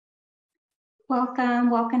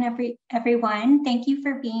Welcome everyone. Thank you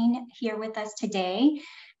for being here with us today.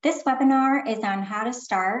 This webinar is on how to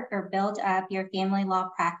start or build up your family law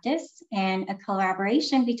practice, and a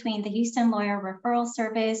collaboration between the Houston Lawyer Referral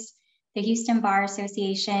Service, the Houston Bar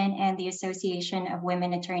Association, and the Association of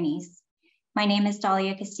Women Attorneys. My name is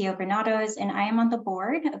Dalia Castillo-Granados, and I am on the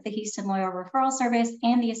board of the Houston Lawyer Referral Service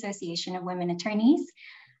and the Association of Women Attorneys.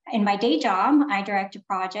 In my day job, I direct a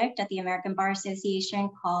project at the American Bar Association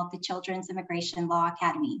called the Children's Immigration Law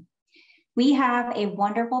Academy. We have a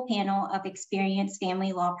wonderful panel of experienced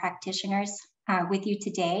family law practitioners with you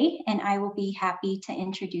today, and I will be happy to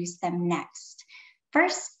introduce them next.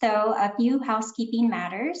 First, though, a few housekeeping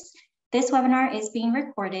matters. This webinar is being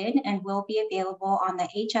recorded and will be available on the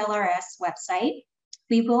HLRS website.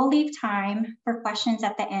 We will leave time for questions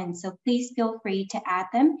at the end, so please feel free to add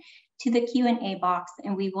them to the Q&A box,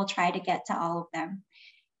 and we will try to get to all of them.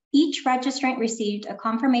 Each registrant received a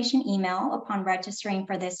confirmation email upon registering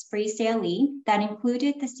for this free CLE that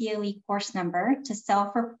included the CLE course number to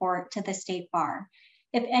self-report to the State Bar.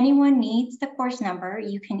 If anyone needs the course number,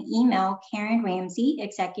 you can email Karen Ramsey,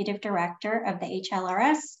 Executive Director of the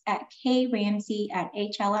HLRS, at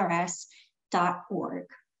kramsey@hlrs.org.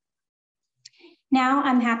 Now,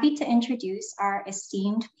 I'm happy to introduce our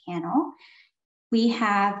esteemed panel. We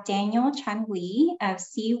have Daniel Chung Lee of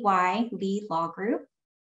CY Lee Law Group,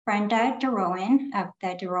 Brenda DeRowan of the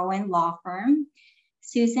DeRowan Law Firm,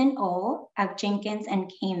 Susan Oh of Jenkins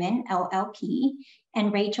and Kamen LLP,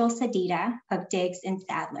 and Rachel Sedita of Diggs and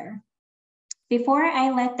Sadler. Before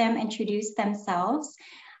I let them introduce themselves,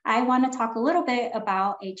 I want to talk a little bit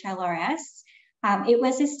about HLRS. It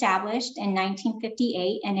was established in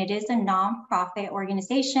 1958, and it is a nonprofit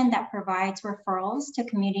organization that provides referrals to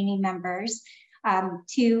community members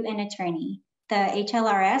to an attorney. The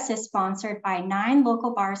HLRS is sponsored by 9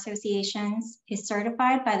 local bar associations, is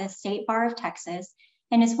certified by the State Bar of Texas,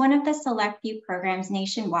 and is one of the select few programs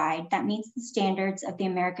nationwide that meets the standards of the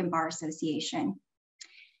American Bar Association.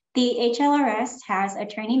 The HLRS has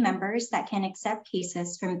attorney members that can accept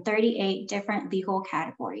cases from 38 different legal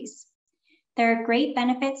categories. There are great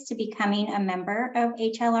benefits to becoming a member of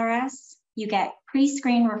HLRS. You get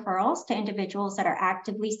pre-screen referrals to individuals that are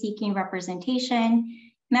actively seeking representation.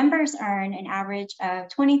 Members earn an average of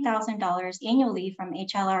 $20,000 annually from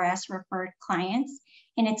HLRS referred clients,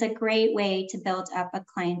 and it's a great way to build up a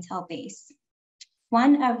clientele base.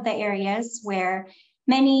 One of the areas where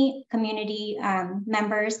many community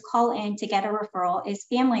members call in to get a referral is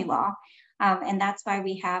family law, and that's why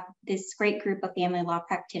we have this great group of family law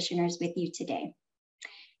practitioners with you today.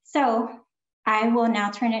 So I will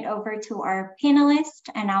now turn it over to our panelists,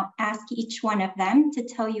 and I'll ask each one of them to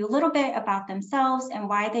tell you a little bit about themselves and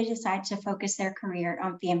why they decided to focus their career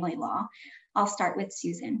on family law. I'll start with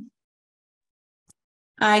Susan.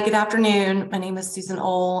 Hi, good afternoon. My name is Susan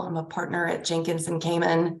Ohl. I'm a partner at Jenkins and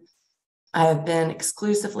Kamen. I have been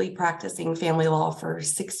exclusively practicing family law for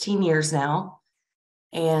 16 years now,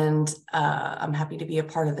 and I'm happy to be a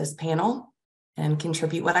part of this panel and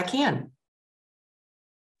contribute what I can.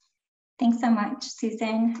 Thanks so much,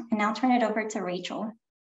 Susan. And I'll turn it over to Rachel.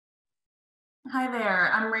 Hi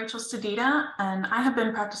there, I'm Rachel Sedita, and I have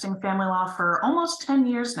been practicing family law for almost 10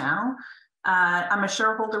 years now. I'm a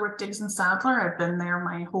shareholder with Diggs and Sadler. I've been there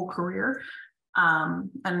my whole career.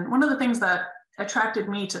 And one of the things that attracted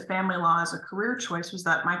me to family law as a career choice was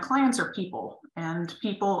that my clients are people, and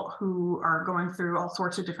people who are going through all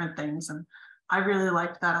sorts of different things. And I really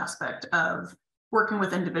liked that aspect of working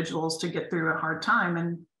with individuals to get through a hard time.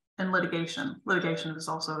 And litigation is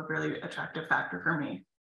also a really attractive factor for me.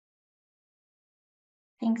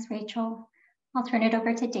 Thanks, Rachel. I'll turn it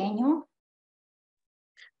over to Daniel.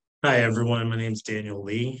 Hi, everyone. My name is Daniel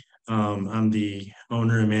Lee. I'm the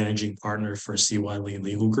owner and managing partner for CY Lee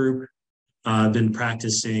Legal Group. I've been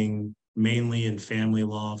practicing mainly in family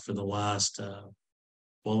law for the last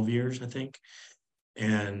 12 years, I think.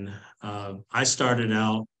 And I started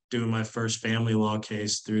out doing my first family law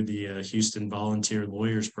case through the Houston Volunteer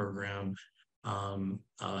Lawyers Program,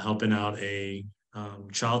 helping out a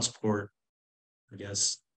child support, I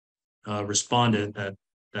guess, respondent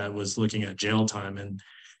that was looking at jail time.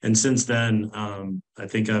 And since then, I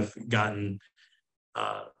think I've gotten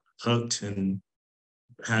hooked and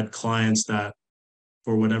had clients that,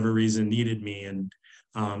 for whatever reason, needed me. And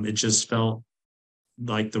it just felt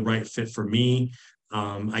like the right fit for me.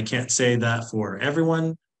 I can't say that for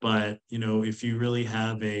everyone, but, you know, if you really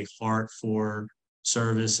have a heart for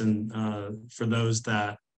service and for those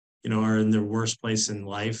that, you know, are in their worst place in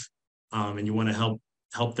life, and you want to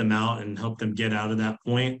help them out and help them get out of that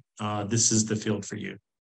point, this is the field for you.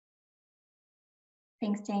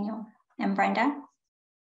 Thanks, Daniel. And Brenda?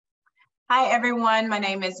 Hi, everyone. My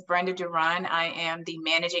name is Brenda Duran. I am the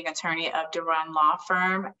managing attorney of Duran Law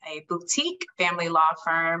Firm, a boutique family law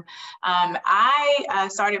firm. I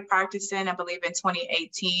started practicing, I believe, in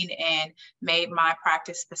 2018 and made my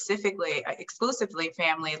practice exclusively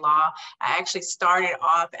family law. I actually started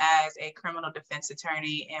off as a criminal defense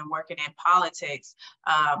attorney and working in politics.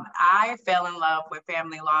 I fell in love with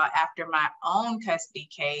family law after my own custody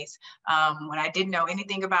case when I didn't know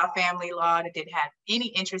anything about family law. I didn't have any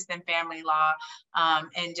interest in family law.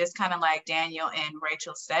 And just kind of like Daniel and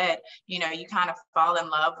Rachel said, you know, you kind of fall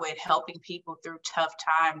in love with helping people through tough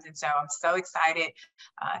times. And so I'm so excited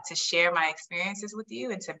to share my experiences with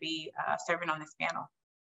you and to be serving on this panel.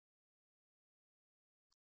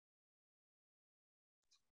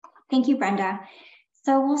 Thank you, Brenda.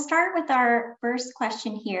 So we'll start with our first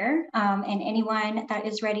question here. And anyone that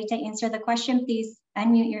is ready to answer the question, please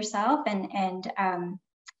unmute yourself and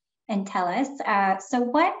tell us. So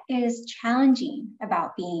what is challenging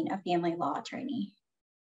about being a family law attorney?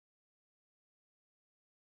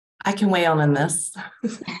 I can weigh on this.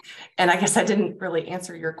 And I guess I didn't really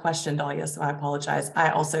answer your question, Dahlia, so I apologize.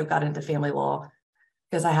 I also got into family law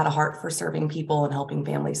because I had a heart for serving people and helping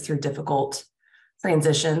families through difficult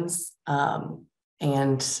transitions.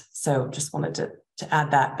 And so just wanted to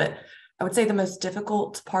add that. But I would say the most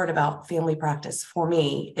difficult part about family practice for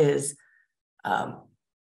me is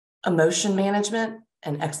emotion management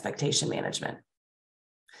and expectation management,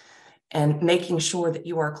 and making sure that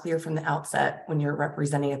you are clear from the outset when you're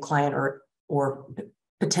representing a client or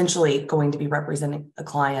potentially going to be representing a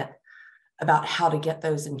client about how to get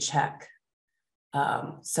those in check.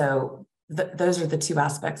 So those are the two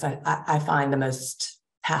aspects I find the most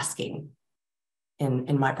tasking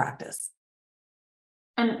in my practice.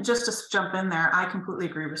 And just to jump in there, I completely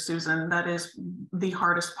agree with Susan. That is the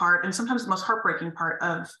hardest part and sometimes the most heartbreaking part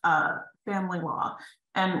of family law.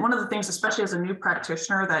 And one of the things, especially as a new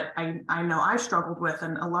practitioner, that I know I struggled with,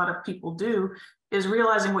 and a lot of people do, is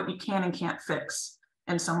realizing what you can and can't fix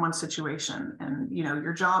in someone's situation. And, you know,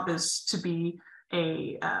 your job is to be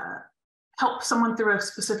help someone through a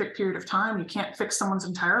specific period of time. You can't fix someone's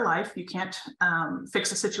entire life. You can't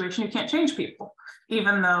fix a situation. You can't change people,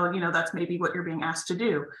 even though, you know, that's maybe what you're being asked to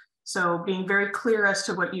do. So being very clear as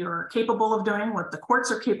to what you're capable of doing, what the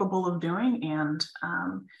courts are capable of doing, and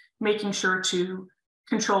making sure to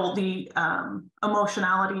control the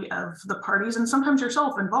emotionality of the parties and sometimes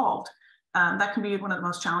yourself involved. That can be one of the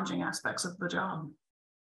most challenging aspects of the job.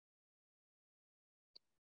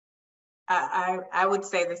 I would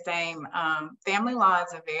say the same. Family law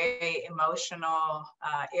is a very emotional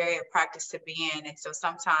area of practice to be in. And so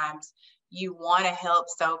sometimes you want to help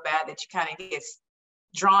so bad that you kind of get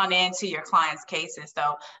drawn into your client's cases.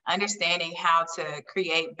 So understanding how to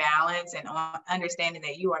create balance and understanding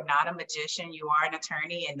that you are not a magician, you are an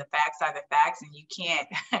attorney and the facts are the facts, and you can't,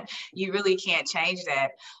 you really can't change that.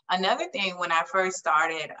 Another thing, when I first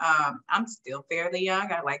started, I'm still fairly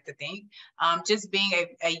young, I like to think, just being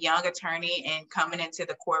a young attorney and coming into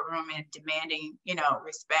the courtroom and demanding, you know,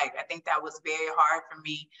 respect. I think that was very hard for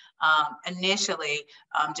me initially,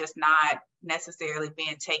 just not necessarily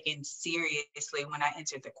being taken seriously when I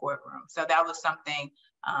entered the courtroom. So that was something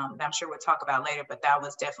that I'm sure we'll talk about later, but that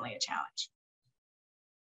was definitely a challenge.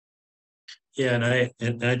 Yeah,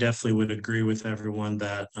 and I definitely would agree with everyone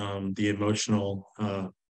that the emotional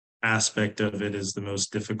aspect of it is the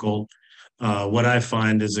most difficult. What I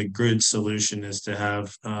find is a good solution is to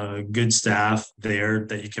have good staff there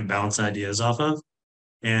that you can bounce ideas off of,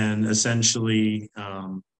 and essentially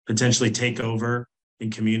potentially take over in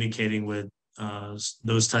communicating with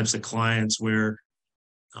those types of clients where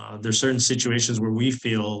there's certain situations where we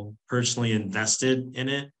feel personally invested in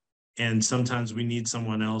it. And sometimes we need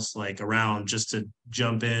someone else like around just to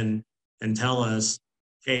jump in and tell us,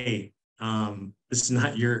 hey, this is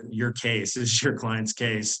not your case, this is your client's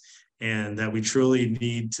case. And that we truly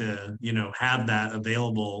need to, you know, have that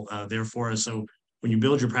available there for us. So when you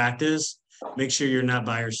build your practice, make sure you're not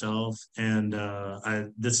by yourself. And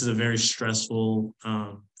this is a very stressful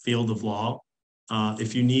field of law.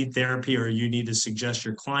 If you need therapy or you need to suggest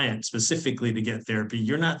your client specifically to get therapy,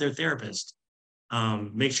 you're not their therapist.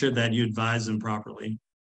 Make sure that you advise them properly.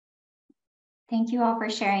 Thank you all for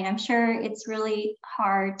sharing. I'm sure it's really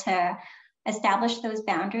hard to establish those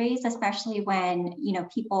boundaries, especially when, you know,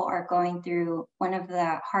 people are going through one of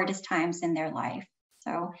the hardest times in their life.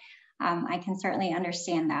 So I can certainly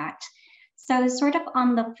understand that. So sort of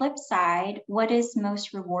on the flip side, what is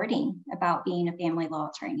most rewarding about being a family law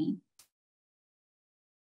attorney?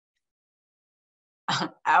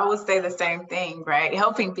 I would say the same thing, right?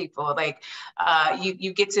 Helping people, like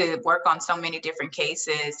you get to work on so many different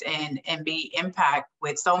cases and be impact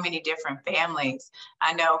with so many different families.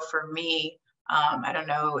 I know for me, I don't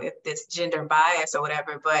know if this gender bias or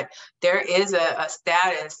whatever, but there is a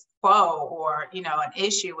status quo or, you know, an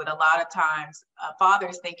issue with a lot of times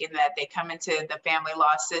fathers thinking that they come into the family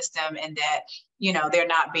law system and that, you know, they're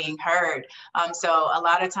not being heard. So a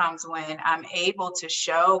lot of times when I'm able to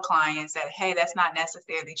show clients that, hey, that's not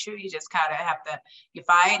necessarily true, you just kind of have to, you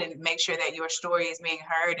fight and make sure that your story is being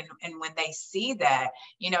heard. And when they see that,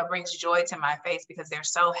 you know, it brings joy to my face because they're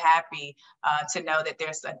so happy to know that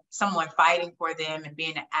there's someone fighting for them and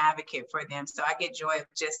being an advocate for them. So I get joy of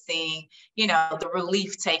just seeing, you know, the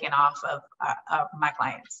relief taken off of my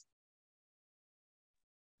clients.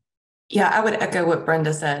 Yeah, I would echo what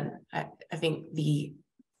Brenda said. I think the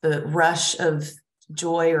rush of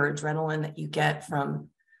joy or adrenaline that you get from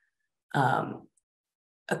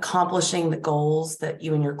accomplishing the goals that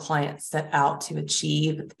you and your client set out to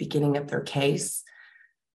achieve at the beginning of their case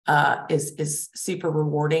is super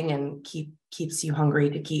rewarding and keeps you hungry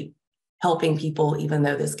to keep helping people, even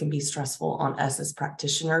though this can be stressful on us as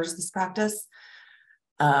practitioners, this practice.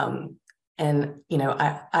 And, you know,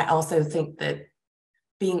 I also think that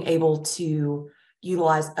being able to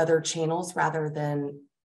utilize other channels rather than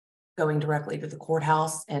going directly to the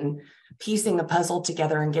courthouse and piecing a puzzle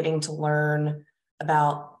together and getting to learn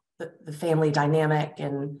about the family dynamic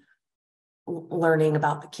and learning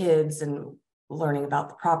about the kids and learning about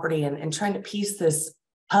the property and trying to piece this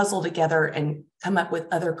puzzle together and come up with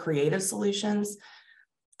other creative solutions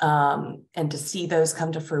and to see those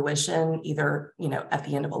come to fruition either, you know, at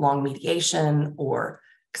the end of a long mediation or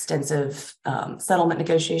extensive settlement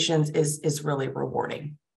negotiations is really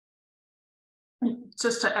rewarding.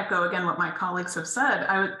 Just to echo again what my colleagues have said,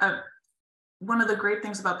 one of the great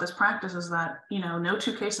things about this practice is that, you know, no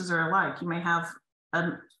two cases are alike. You may have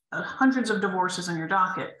hundreds of divorces in your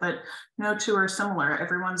docket, but no two are similar.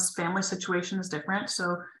 Everyone's family situation is different.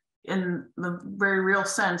 So in the very real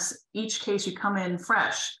sense, each case you come in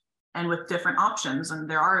fresh and with different options, and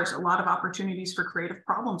there are a lot of opportunities for creative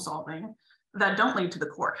problem solving that don't lead to the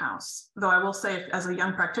courthouse. Though I will say, as a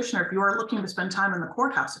young practitioner, if you are looking to spend time in the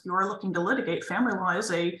courthouse, if you are looking to litigate, family law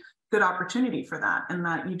is a good opportunity for that, and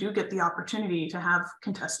that you do get the opportunity to have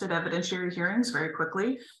contested evidentiary hearings very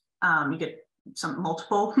quickly. You get some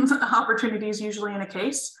multiple opportunities usually in a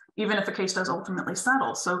case, even if a case does ultimately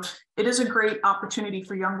settle. So it is a great opportunity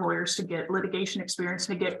for young lawyers to get litigation experience,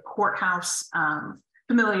 to get courthouse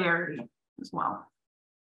familiarity as well.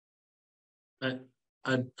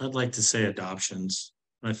 I'd like to say adoptions.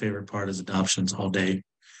 My favorite part is adoptions all day.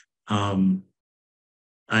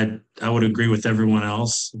 I would agree with everyone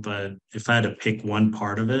else, but if I had to pick one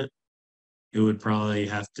part of it, it would probably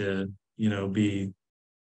have to, you know, be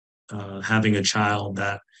having a child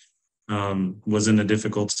that was in a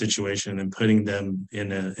difficult situation and putting them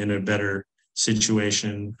in a better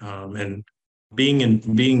situation, and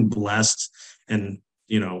being blessed and,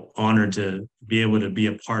 you know, honored to be able to be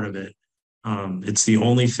a part of it. It's the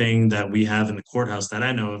only thing that we have in the courthouse that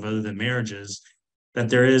I know of, other than marriages, that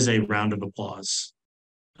there is a round of applause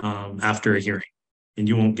after a hearing, and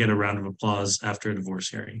you won't get a round of applause after a divorce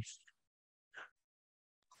hearing.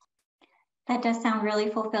 That does sound really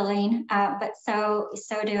fulfilling, but so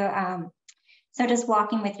does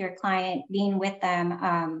walking with your client, being with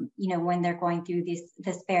them, you know, when they're going through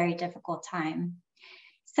this very difficult time.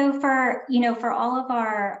 So for all of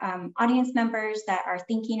our audience members that are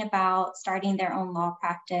thinking about starting their own law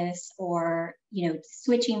practice or, you know,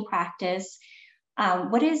 switching practice,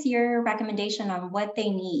 what is your recommendation on what they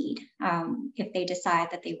need if they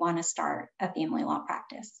decide that they want to start a family law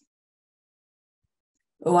practice?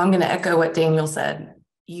 Oh, I'm going to echo what Daniel said.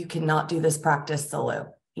 You cannot do this practice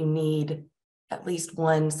solo. You need at least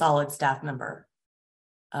one solid staff member,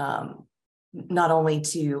 not only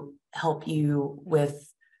to help you with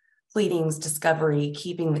pleadings, discovery,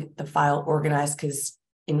 keeping the file organized, because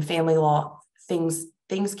in family law, things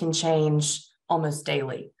can change almost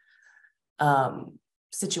daily.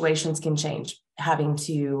 Situations can change, having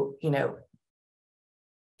to, you know,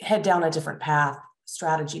 head down a different path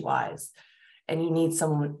strategy-wise, and you need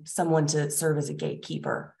someone to serve as a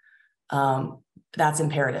gatekeeper. That's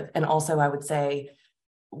imperative. And also, I would say,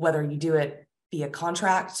 whether you do it via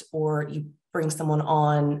contract or you bring someone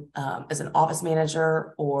on as an office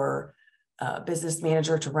manager or business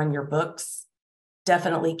manager to run your books,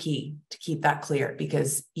 definitely key to keep that clear,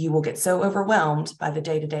 because you will get so overwhelmed by the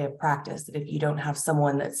day-to-day of practice that if you don't have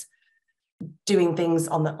someone that's doing things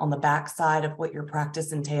on the backside of what your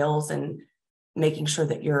practice entails and making sure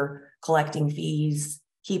that you're collecting fees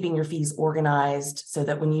keeping your fees organized so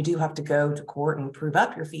that when you do have to go to court and prove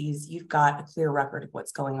up your fees, you've got a clear record of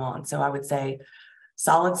what's going on. So I would say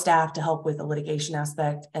solid staff to help with the litigation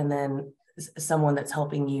aspect, and then someone that's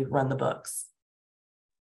helping you run the books.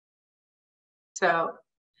 So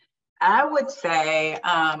I would say,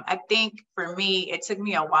 I think for me, it took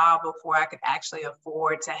me a while before I could actually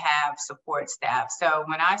afford to have support staff. So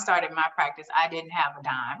when I started my practice, I didn't have a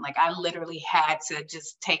dime. Like, I literally had to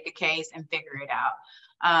just take a case and figure it out.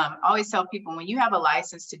 I always tell people, when you have a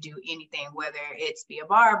license to do anything, whether it's be a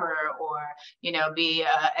barber or, you know, be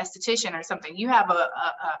a esthetician or something, you have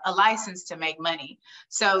a license to make money.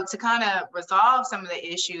 So to kind of resolve some of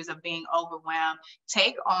the issues of being overwhelmed,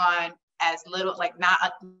 take on as little, like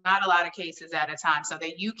not a lot of cases at a time, so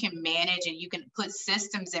that you can manage and you can put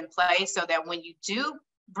systems in place so that when you do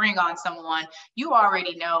bring on someone, you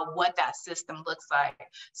already know what that system looks like.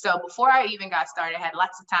 So before I even got started, I had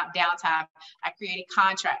lots of downtime. I created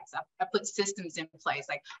contracts. I put systems in place.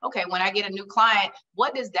 Like, okay, when I get a new client,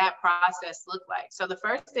 what does that process look like? So the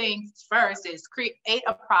first thing first is create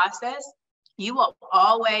a process. You will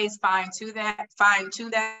always fine tune that.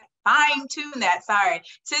 Sorry.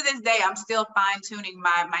 To this day, I'm still fine tuning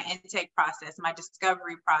my intake process, my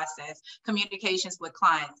discovery process, communications with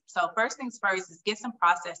clients. So first things first is get some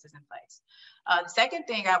processes in place. The second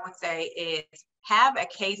thing I would say is have a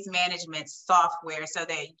case management software so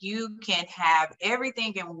that you can have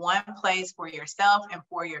everything in one place for yourself and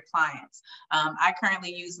for your clients. I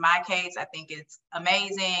currently use my case. I think it's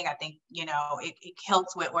amazing. I think, you know, it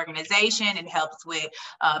helps with organization. It helps with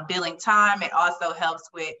billing time. It also helps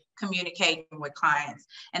with communicating with clients.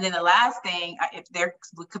 And then the last thing, if there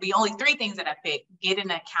could be only 3 things that I picked, get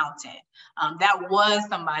an accountant. That was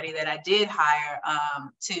somebody that I did hire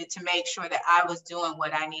to make sure that I was doing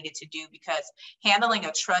what I needed to do, because handling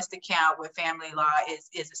a trust account with family law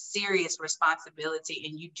is a serious responsibility,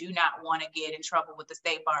 and you do not want to get in trouble with the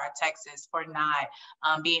State Bar of Texas for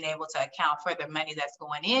not being able to account for the money that's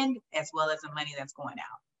going in as well as the money that's going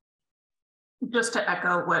out. Just to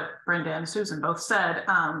echo what Brenda and Susan both said,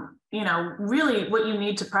 you know, really what you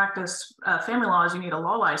need to practice family law is you need a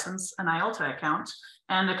law license, an IELTS account,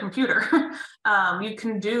 and a computer. You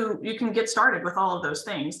can get started with all of those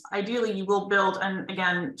things. Ideally, you will build, and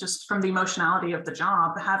again, just from the emotionality of the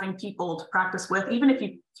job, having people to practice with, even if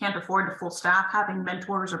you can't afford the full staff, having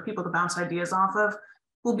mentors or people to bounce ideas off of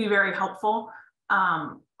will be very helpful.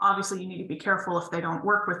 Obviously, you need to be careful if they don't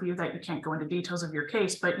work with you, that you can't go into details of your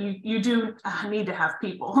case, but you do need to have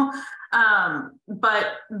people. But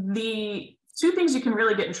the 2 things you can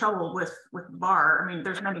really get in trouble with bar, I mean,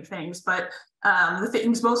 there's many things, but the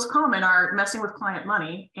things most common are messing with client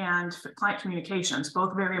money and client communications,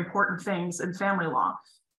 both very important things in family law.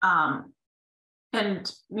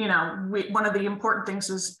 And, you know, one of the important things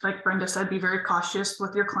is, like Brenda said, be very cautious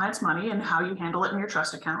with your client's money and how you handle it in your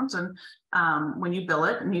trust accounts. And when you bill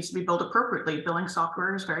it, it needs to be billed appropriately. Billing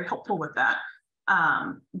software is very helpful with that.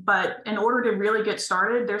 But in order to really get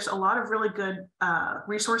started, there's a lot of really good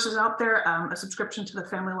resources out there. A subscription to the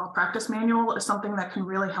Family Law Practice Manual is something that can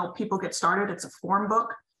really help people get started. It's a form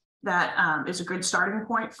book that is a good starting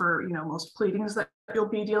point for, you know, most pleadings that you'll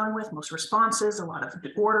be dealing with, most responses, a lot of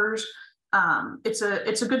orders. It's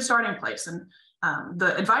a good starting place. And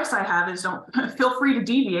the advice I have is don't feel free to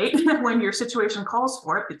deviate when your situation calls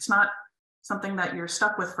for it. It's not something that you're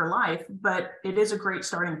stuck with for life, but it is a great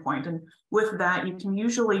starting point. And with that, you can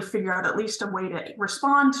usually figure out at least a way to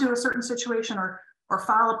respond to a certain situation or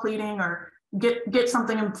file a pleading or get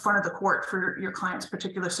something in front of the court for your client's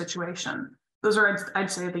particular situation. Those are, I'd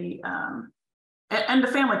say, and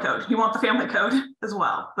the family code. You want the family code as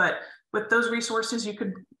well. But with those resources,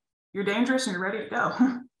 you're dangerous and you're ready to go.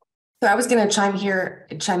 So I was going to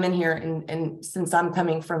chime in here, and since I'm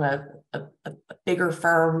coming from a bigger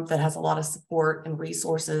firm that has a lot of support and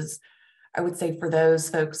resources, I would say for those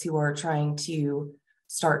folks who are trying to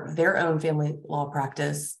start their own family law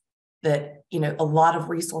practice, that, you know, a lot of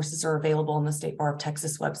resources are available on the State Bar of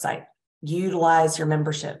Texas website. Utilize your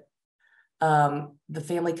membership. The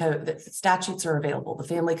family code, the statutes are available. The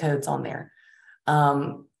family code's on there.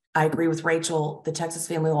 I agree with Rachel. The Texas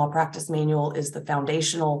Family Law Practice Manual is the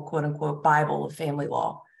foundational, quote unquote, Bible of family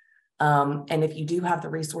law. And if you do have the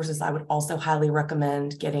resources, I would also highly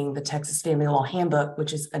recommend getting the Texas Family Law Handbook,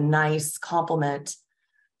 which is a nice complement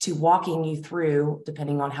to walking you through,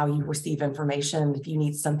 depending on how you receive information. If you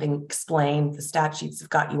need something explained, the statutes have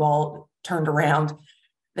got you all turned around,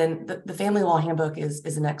 then the Family Law Handbook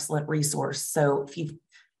is an excellent resource. So if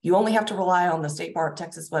you only have to rely on the State Bar of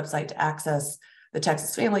Texas website to access the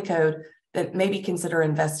Texas Family Code, then maybe consider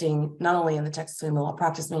investing not only in the Texas Family Law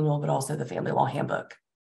Practice Manual, but also the Family Law Handbook.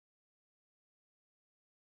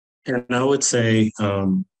 And I would say,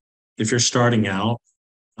 if you're starting out,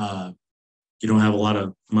 you don't have a lot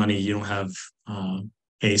of money, you don't have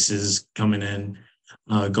cases coming in,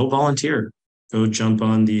 go volunteer. Go jump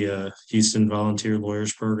on the Houston Volunteer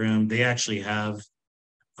Lawyers Program. They actually have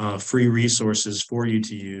free resources for you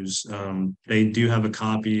to use. They do have a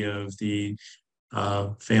copy of the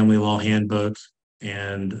family law handbook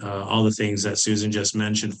and all the things that Susan just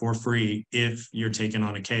mentioned for free if you're taking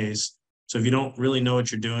on a case. So if you don't really know what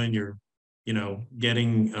you're doing, you're,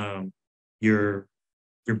 getting your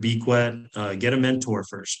beak wet, get a mentor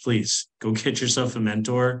first, please. Go get yourself a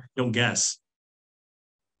mentor. Don't guess.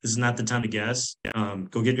 This is not the time to guess.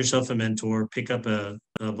 Go get yourself a mentor, pick up a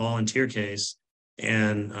volunteer case.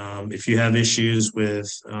 And if you have issues with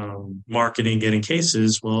marketing, getting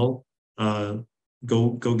cases, well,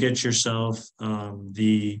 go get yourself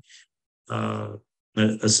a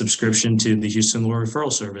subscription to the Houston Law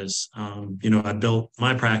Referral Service. I built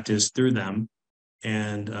my practice through them.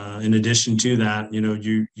 And in addition to that,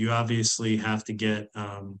 you obviously have to get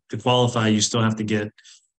to qualify, you still have to get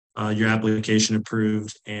your application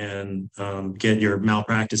approved and get your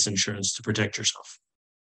malpractice insurance to protect yourself.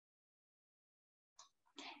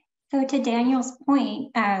 So to Daniel's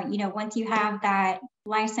point, once you have that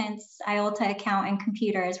license, IOLTA account and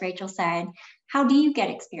computer, as Rachel said, how do you get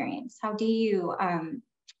experience? How do you,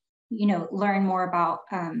 learn more about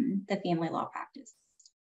the family law practice?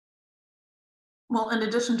 Well, in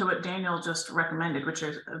addition to what Daniel just recommended, which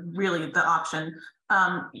is really the option,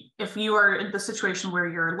 if you are in the situation where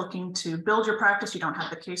you're looking to build your practice, you don't have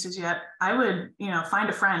the cases yet, I would, find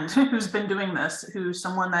a friend who's been doing this, who's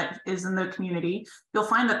someone that is in the community. You'll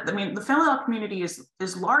find that, the family law community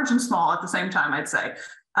is large and small at the same time, I'd say.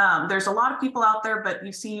 There's a lot of people out there, but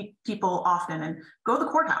you see people often, and go to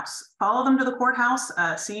the courthouse, follow them to the courthouse,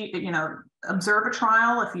 observe a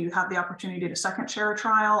trial. If you have the opportunity to second share a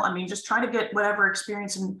trial, just try to get whatever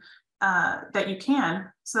experience that you can,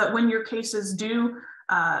 so that when your cases do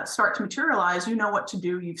start to materialize, you know what to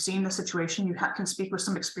do. You've seen the situation, you can speak with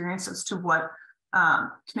some experience as to what can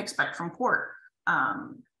expect from court.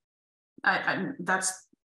 That's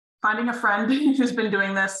finding a friend who's been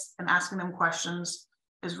doing this and asking them questions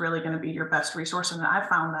is really going to be your best resource. And I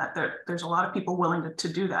found that there's a lot of people willing to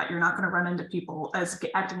do that. You're not going to run into people as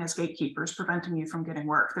acting as gatekeepers, preventing you from getting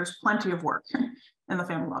work. There's plenty of work in the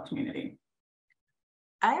family law community.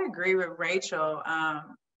 I agree with Rachel.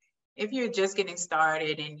 If you're just getting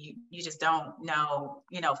started and you just don't know,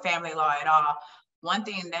 family law at all, one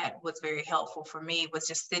thing that was very helpful for me was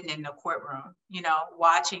just sitting in the courtroom,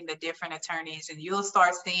 watching the different attorneys, and you'll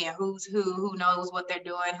start seeing who's who knows what they're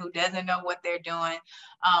doing, who doesn't know what they're doing,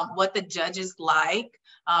 what the judges like.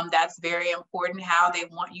 That's very important, how they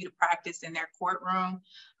want you to practice in their courtroom.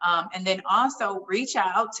 And then also reach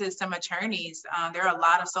out to some attorneys. There are a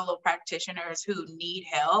lot of solo practitioners who need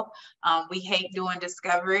help. We hate doing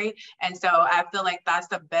discovery. And so I feel like that's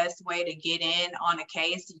the best way to get in on a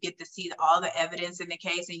case. You get to see all the evidence in the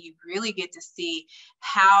case, and you really get to see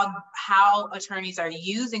how attorneys are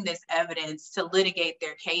using this evidence to litigate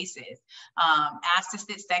their cases. Asked to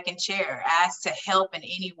sit second chair, asked to help in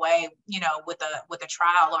any way, with a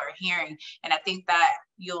trial or a hearing. And I think that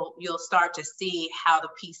you'll start to see how the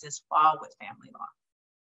pieces fall with family law.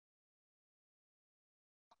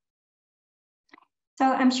 So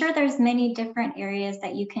I'm sure there's many different areas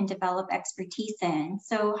that you can develop expertise in.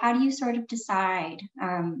 So how do you sort of decide,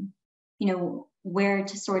 where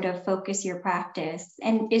to sort of focus your practice?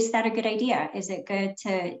 And is that a good idea? Is it good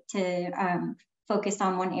to focus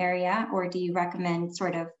on one area, or do you recommend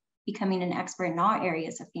sort of becoming an expert in all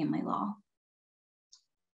areas of family law?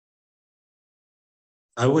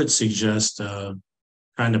 I would suggest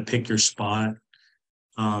trying to pick your spot,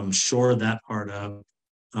 shore that part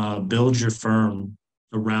up, build your firm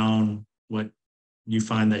around what you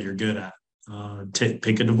find that you're good at.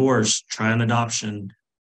 Pick a divorce, try an adoption,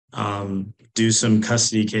 do some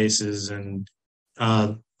custody cases, and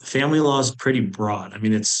family law is pretty broad.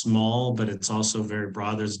 It's small, but it's also very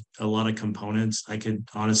broad. There's a lot of components. I could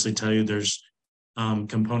honestly tell you there's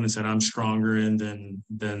components that I'm stronger in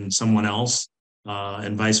than someone else,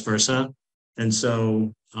 and vice versa. And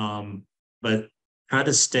so, but try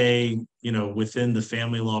to stay, within the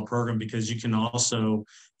family law program, because you can also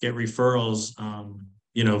get referrals,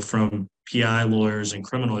 from PI lawyers and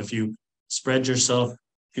criminal. If you spread yourself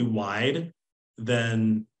too wide,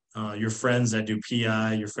 then your friends that do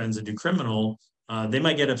PI, your friends that do criminal, they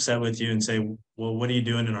might get upset with you and say, well, what are you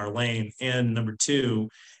doing in our lane? And number two,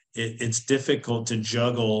 it's difficult to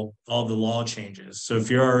juggle all the law changes. So if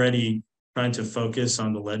you're already trying to focus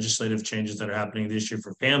on the legislative changes that are happening this year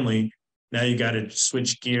for family, now you got to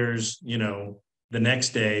switch gears, the next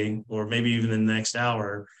day, or maybe even the next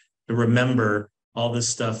hour, to remember all this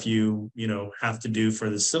stuff you have to do for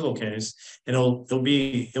the civil case. And it'll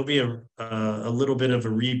be a little bit of a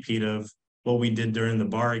repeat of what we did during the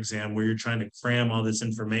bar exam, where you're trying to cram all this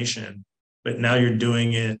information, but now you're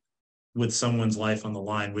doing it with someone's life on the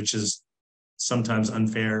line, which is sometimes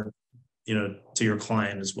unfair, to your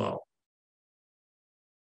client as well.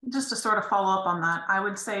 Just to sort of follow up on that, I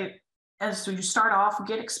would say, as you start off,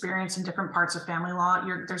 get experience in different parts of family law.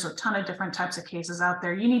 There's a ton of different types of cases out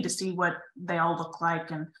there. You need to see what they all look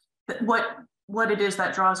like and what it is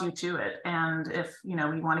that draws you to it. And if you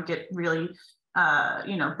want to get really,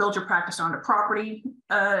 build your practice on a property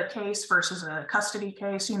case versus a custody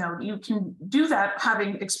case, you can do that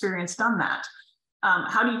having experience done that.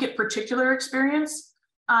 How do you get particular experience?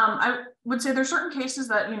 I would say there's certain cases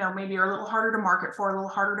that maybe are a little harder to market for, a little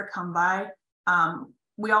harder to come by.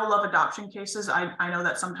 We all love adoption cases. I know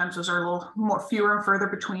that sometimes those are a little more fewer and further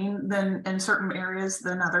between than in certain areas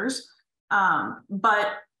than others. But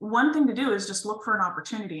one thing to do is just look for an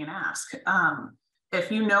opportunity and ask. If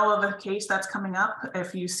you know of a case that's coming up,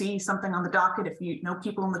 if you see something on the docket, if you know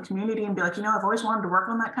people in the community and be like, I've always wanted to work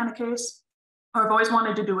on that kind of case, or I've always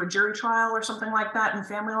wanted to do a jury trial or something like that in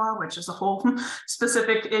family law, which is a whole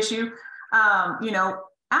specific issue,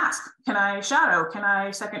 ask, can I shadow? Can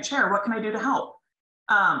I second chair? What can I do to help?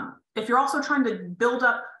 If you're also trying to build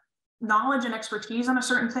up knowledge and expertise on a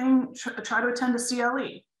certain thing, try to attend a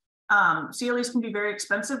CLE. CLEs can be very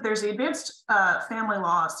expensive. There's the advanced family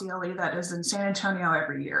law CLE that is in San Antonio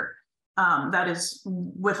every year. That is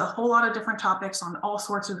with a whole lot of different topics on all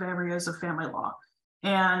sorts of areas of family law.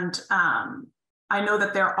 And I know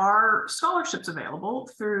that there are scholarships available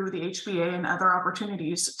through the HBA and other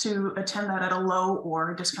opportunities to attend that at a low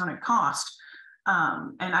or discounted cost.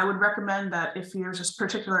 And I would recommend that if there's a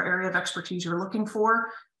particular area of expertise you're looking for,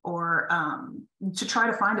 or to try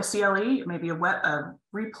to find a CLE, maybe a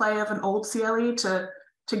replay of an old CLE to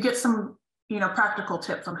get some practical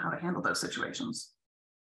tips on how to handle those situations.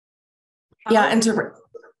 Yeah, and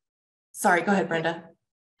sorry, go ahead, Brenda.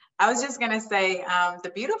 I was just going to say,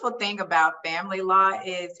 the beautiful thing about family law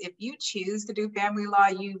is if you choose to do family law,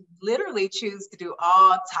 you literally choose to do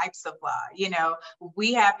all types of law.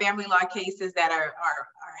 We have family law cases that are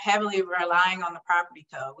heavily relying on the property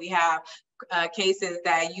code. We have cases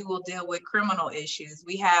that you will deal with criminal issues.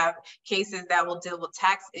 We have cases that will deal with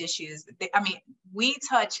tax issues. We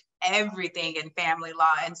touch everything in family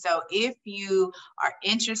law. And so if you are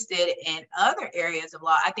interested in other areas of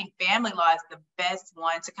law, I think family law is the best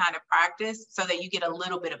one to kind of practice so that you get a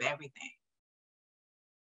little bit of everything.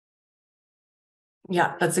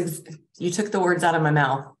 Yeah, you took the words out of my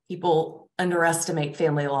mouth. People underestimate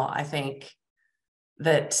family law. I think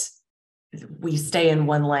that we stay in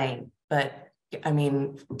one lane, but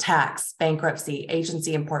tax, bankruptcy,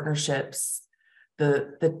 agency and partnerships,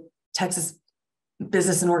 the Texas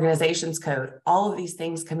Business and Organizations Code, all of these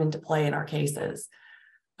things come into play in our cases.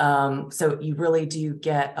 So you really do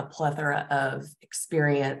get a plethora of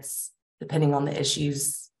experience depending on the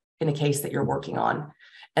issues in a case that you're working on.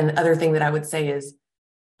 And the other thing that I would say is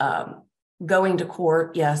going to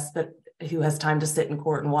court, yes, but who has time to sit in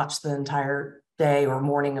court and watch the entire day or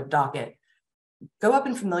morning of docket? Go up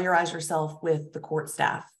and familiarize yourself with the court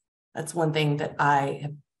staff. That's one thing that I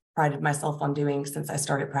have prided myself on doing since I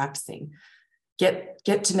started practicing. Get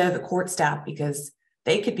to know the court staff, because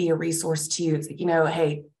they could be a resource to you. It's like,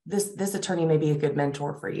 hey, this attorney may be a good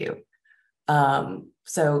mentor for you.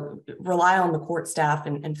 So rely on the court staff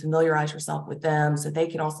and familiarize yourself with them so they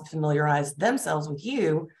can also familiarize themselves with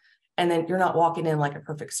you. And then you're not walking in like a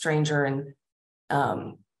perfect stranger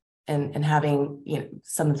and having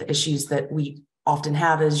some of the issues that we often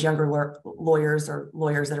have as younger lawyers or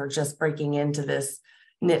lawyers that are just breaking into this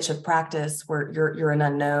niche of practice where you're an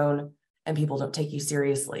unknown and people don't take you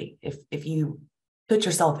seriously. If you put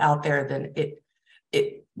yourself out there, then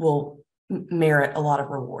it will merit a lot of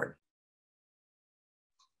reward.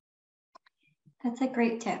 That's a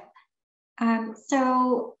great tip.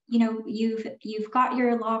 So, you've got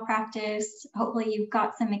your law practice, hopefully you've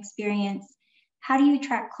got some experience. How do you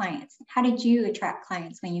attract clients? How did you attract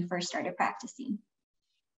clients when you first started practicing?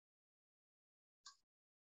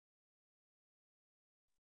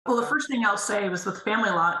 Well, the first thing I'll say was with family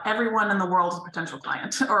law, everyone in the world is a potential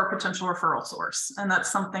client or a potential referral source. And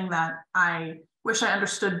that's something that I wish I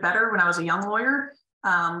understood better when I was a young lawyer.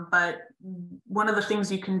 But one of the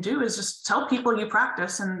things you can do is just tell people you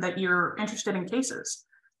practice and that you're interested in cases,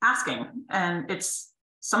 asking. And it's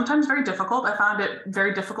sometimes very difficult. I found it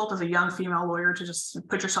very difficult as a young female lawyer to just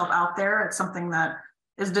put yourself out there. It's something that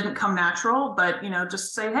didn't come natural, but,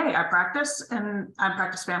 just say, hey, I practice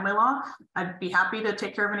family law. I'd be happy to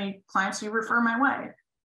take care of any clients you refer my way.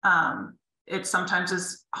 It sometimes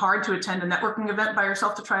is hard to attend a networking event by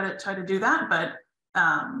yourself to try to do that, but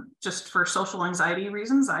just for social anxiety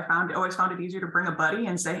reasons, I always found it easier to bring a buddy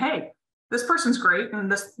and say, hey, this person's great,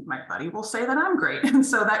 and my buddy will say that I'm great. And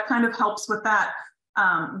so that kind of helps with that.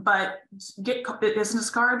 But get business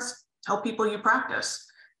cards, tell people you practice.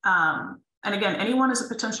 And again, anyone is a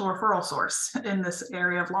potential referral source in this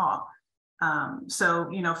area of law. So,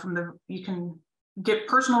 you can get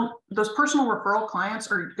those personal referral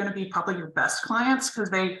clients are going to be probably your best clients because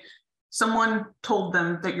someone told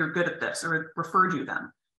them that you're good at this or referred you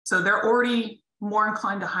them. So they're already more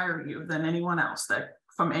inclined to hire you than anyone else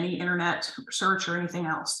from any internet search or anything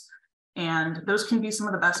else. And those can be some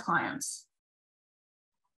of the best clients.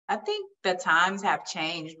 I think the times have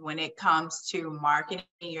changed when it comes to marketing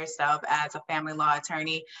yourself as a family law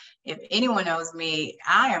attorney. If anyone knows me,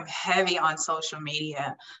 I am heavy on social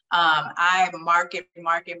media. I market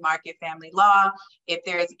family law. If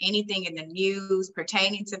there's anything in the news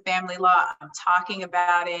pertaining to family law, I'm talking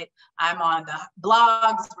about it. I'm on the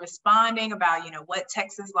blogs responding about, what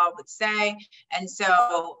Texas law would say. And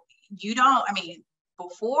so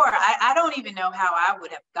before, I don't even know how I would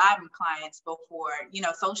have gotten clients before.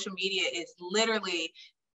 Social media is literally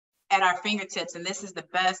at our fingertips, and this is the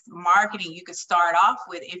best marketing you could start off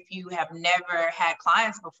with if you have never had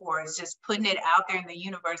clients before. It's just putting it out there in the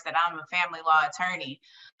universe that I'm a family law attorney.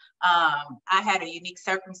 I had a unique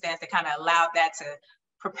circumstance that kind of allowed that to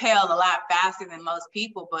propel a lot faster than most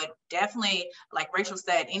people, but definitely, like Rachel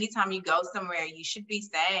said, anytime you go somewhere, you should be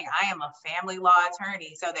saying, I am a family law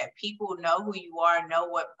attorney, so that people know who you are, know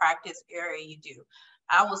what practice area you do.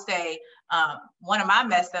 I will say one of my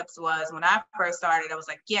mess ups was when I first started, I was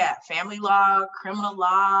like, yeah, family law, criminal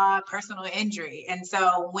law, personal injury. And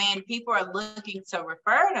so when people are looking to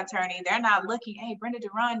refer an attorney, they're not looking, hey, Brenda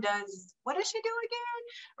Duran what does she do again?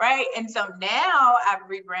 Right. And so now I've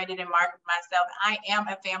rebranded and marketed myself. I am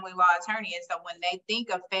a family law attorney. And so when they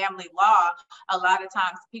think of family law, a lot of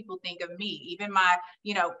times people think of me. Even my,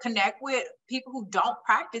 connect with people who don't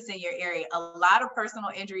practice in your area. A lot of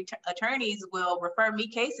personal injury attorneys will refer me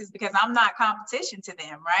cases because I'm not competition to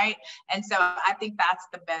them, right? And so I think that's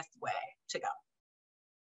the best way to go.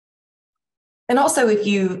 And also, if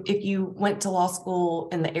you went to law school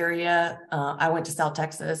in the area, I went to South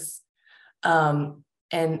Texas,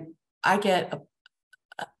 and I get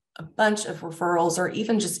a bunch of referrals or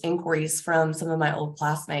even just inquiries from some of my old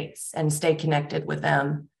classmates and stay connected with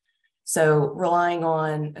them. So relying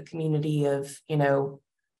on a community of,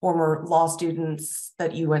 former law students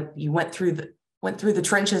that you went through the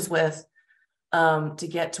trenches with, to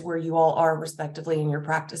get to where you all are respectively in your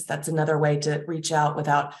practice. That's another way to reach out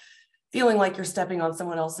without feeling like you're stepping on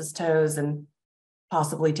someone else's toes and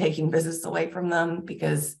possibly taking business away from them,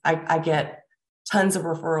 because I get tons of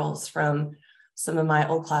referrals from some of my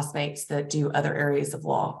old classmates that do other areas of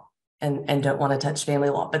law and don't want to touch family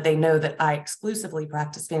law, but they know that I exclusively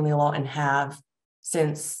practice family law and have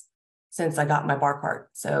since I got my bar card.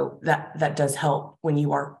 So that does help when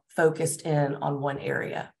you are focused in on one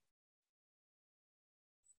area.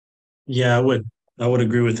 Yeah, I would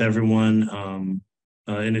agree with everyone.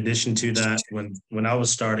 In addition to that, when I was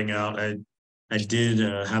starting out, I did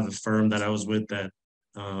have a firm that I was with that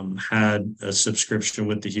had a subscription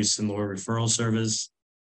with the Houston Law Referral Service.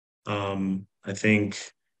 I think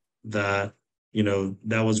that,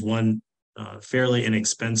 that was one fairly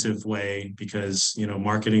inexpensive way because,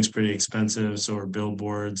 marketing's pretty expensive. So are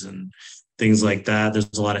billboards and things like that. There's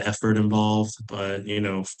a lot of effort involved, but,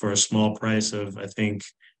 for a small price of, I think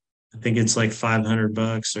it's like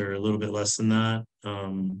 $500 or a little bit less than that.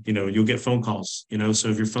 You'll get phone calls, so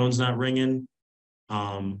if your phone's not ringing,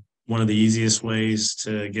 one of the easiest ways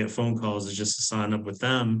to get phone calls is just to sign up with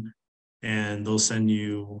them, and they'll send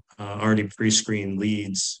you already pre-screened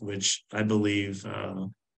leads, which I believe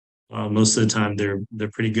most of the time they're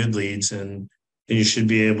pretty good leads, and you should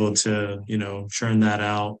be able to, churn that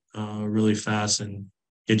out really fast and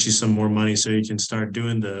get you some more money so you can start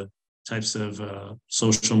doing the types of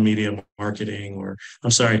social media marketing, or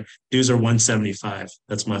I'm sorry, dues are $175.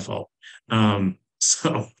 That's my fault.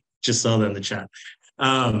 So just saw that in the chat.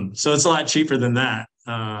 So it's a lot cheaper than that.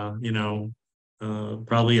 Probably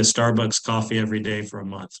a Starbucks coffee every day for a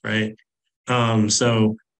month, right?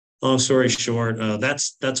 So long story short,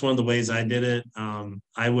 that's one of the ways I did it.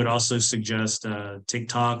 I would also suggest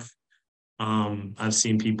TikTok. I've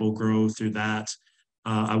seen people grow through that.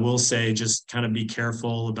 I will say just kind of be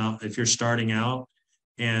careful about if you're starting out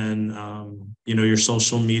and, your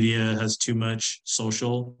social media has too much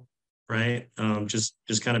social, right? Just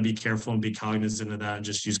kind of be careful and be cognizant of that, and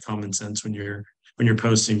just use common sense when you're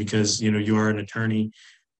posting, because you are an attorney,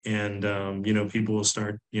 and people will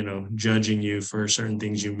start judging you for certain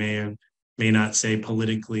things you may not say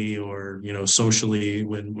politically or socially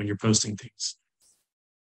when you're posting things.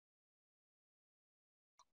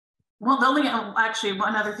 Well, the only actually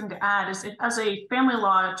one other thing to add is, as a family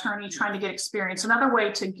law attorney trying to get experience, another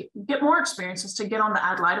way to get more experience is to get on the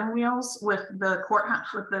ad litem wheels with the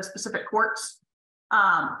with the specific courts.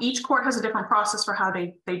 Each court has a different process for how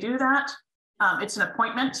they do that. It's an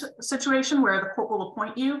appointment situation where the court will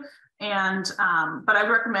appoint you. And but I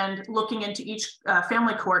recommend looking into each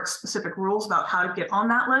family court specific rules about how to get on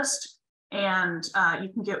that list, and you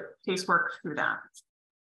can get casework through that.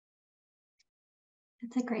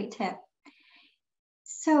 That's a great tip.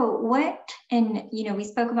 So we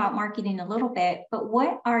spoke about marketing a little bit, but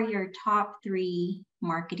what are your top 3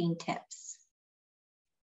 marketing tips?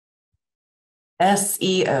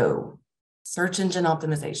 SEO, search engine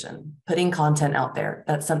optimization, putting content out there.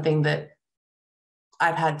 That's something that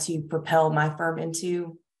I've had to propel my firm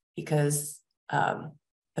into, because the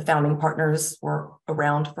founding partners were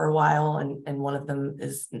around for a while, and one of them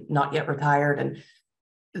is not yet retired, and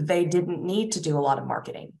they didn't need to do a lot of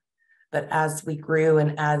marketing. But as we grew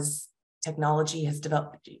and as technology has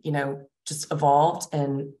developed, just evolved,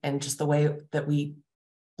 and just the way that we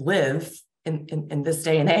live in this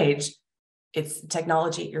day and age, it's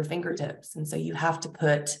technology at your fingertips. And so you have to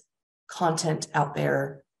put content out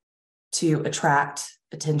there to attract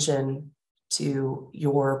attention to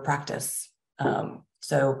your practice.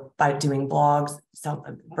 So by doing blogs,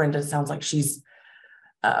 Brenda sounds like she's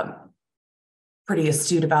pretty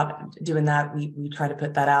astute about doing that. We try to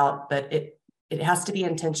put that out, but it has to be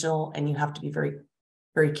intentional, and you have to be very,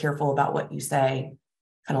 very careful about what you say,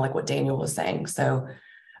 kind of like what Daniel was saying. So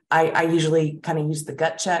I usually kind of use the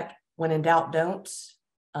gut check. When in doubt, don't,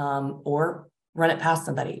 or run it past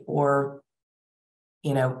somebody, or,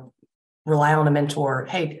 rely on a mentor.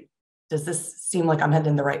 Hey, does this seem like I'm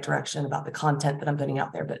heading in the right direction about the content that I'm putting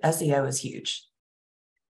out there? But SEO is huge.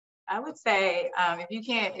 I would say,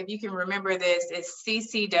 if you can remember this, it's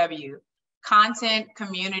CCW, content,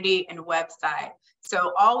 community, and website.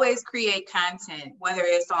 So always create content, whether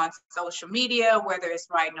it's on social media, whether it's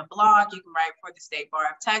writing a blog. You can write for the State Bar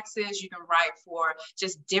of Texas. You can write for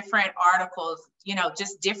just different articles,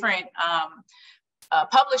 just different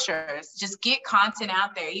publishers. Just get content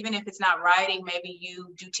out there. Even if it's not writing, maybe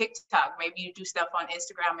you do TikTok, maybe you do stuff on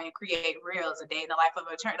Instagram and create reels, a day in the life of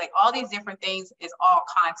an attorney. Like, all these different things is all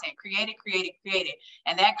content. Create it.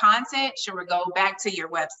 And that content should go back to your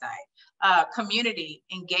website. Community,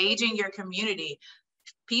 engaging your community.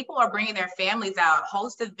 People are bringing their families out,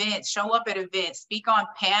 host events, show up at events, speak on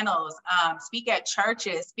panels, speak at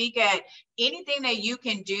churches, speak at anything that you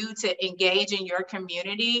can do to engage in your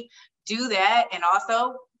community. Do that, and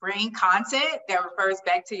also bring content that refers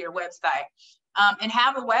back to your website. And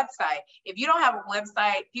have a website. If you don't have a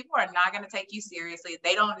website, people are not going to take you seriously.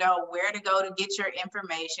 They don't know where to go to get your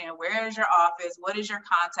information. Where is your office? What is your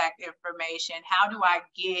contact information? How do I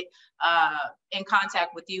get in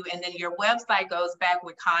contact with you? And then your website goes back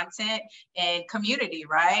with content and community,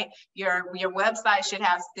 right? Your website should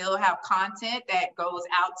still have content that goes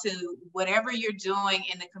out to whatever you're doing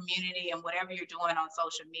in the community and whatever you're doing on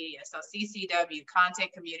social media. So CCW,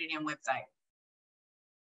 content, community, and website.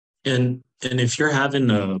 And if you're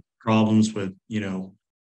having problems with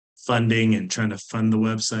funding and trying to fund the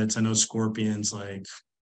websites, I know Scorpion's like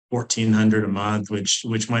 $1,400 a month,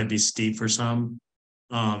 which might be steep for some.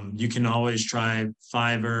 You can always try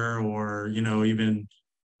Fiverr, or even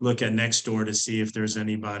look at Nextdoor to see if there's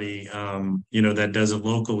anybody that does it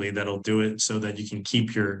locally that'll do it, so that you can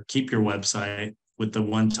keep your website with the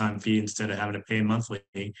one-time fee instead of having to pay monthly.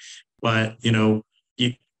 But you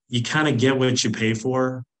kind of get what you pay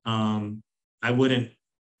for.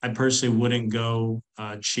 I personally wouldn't go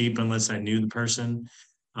cheap unless I knew the person,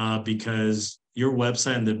 because your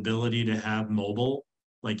website and the ability to have mobile,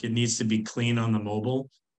 like, it needs to be clean on the mobile,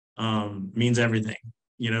 means everything.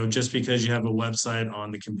 Just because you have a website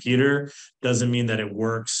on the computer doesn't mean that it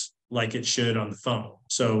works like it should on the phone.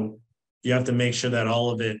 So you have to make sure that all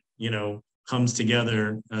of it, comes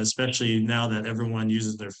together, especially now that everyone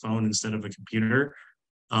uses their phone instead of a computer.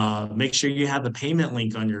 Make sure you have the payment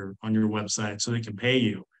link on your website so they can pay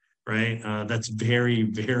you, right? That's very,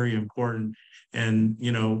 very important. And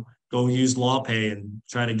go use LawPay and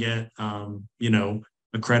try to get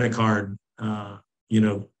a credit card,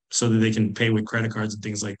 so that they can pay with credit cards and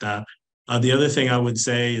things like that. The other thing I would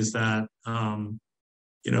say is that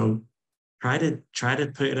try to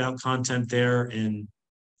put out content there in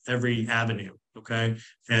every avenue. Okay.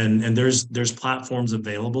 And there's platforms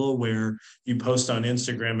available where you post on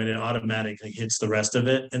Instagram and it automatically hits the rest of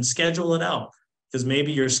it, and schedule it out. Because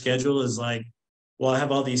maybe your schedule is like, well, I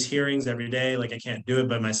have all these hearings every day, like I can't do it,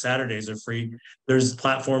 but my Saturdays are free. There's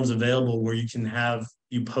platforms available where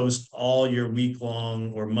you post all your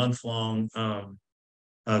week-long or month-long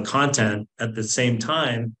content at the same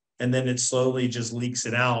time, and then it slowly just leaks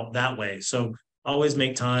it out that way. So always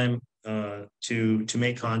make time to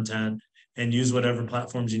make content, and use whatever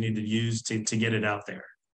platforms you need to use to get it out there.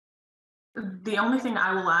 The only thing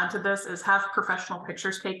I will add to this is have professional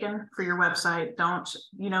pictures taken for your website. Don't,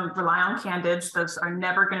 rely on candids. Those are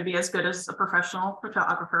never going to be as good as a professional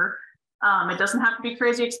photographer. It doesn't have to be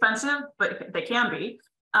crazy expensive, but they can be.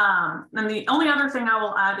 And the only other thing I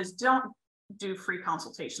will add is don't do free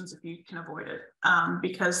consultations if you can avoid it.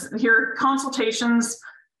 Because your consultations,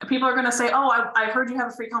 people are going to say, oh, I heard you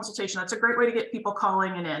have a free consultation. That's a great way to get people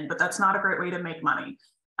calling it in, but that's not a great way to make money.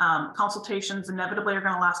 Consultations inevitably are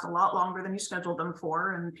going to last a lot longer than you scheduled them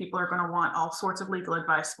for, and people are going to want all sorts of legal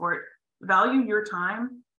advice for it. Value your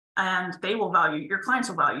time, and your clients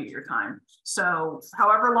will value your time. So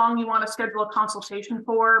however long you want to schedule a consultation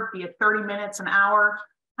for, be it 30 minutes, an hour,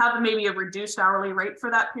 have maybe a reduced hourly rate for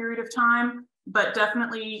that period of time, but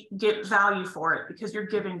definitely get value for it because you're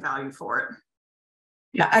giving value for it.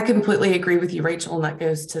 Yeah, I completely agree with you, Rachel, and that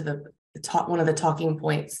goes to one of the talking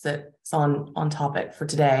points that's on topic for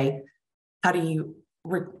today. How do you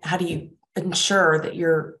ensure that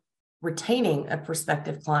you're retaining a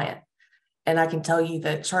prospective client? And I can tell you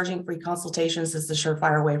that charging free consultations is the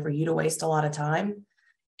surefire way for you to waste a lot of time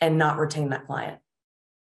and not retain that client.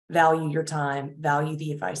 Value your time, value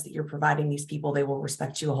the advice that you're providing these people. They will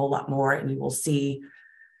respect you a whole lot more, and you will see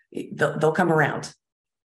they'll come around.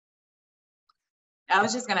 I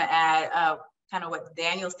was just going to add kind of what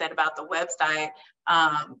Daniel said about the website.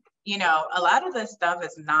 A lot of this stuff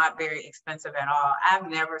is not very expensive at all. I've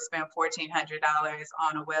never spent $1,400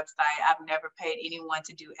 on a website. I've never paid anyone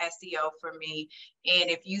to do SEO for me. And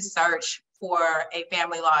if you search for a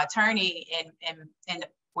family law attorney in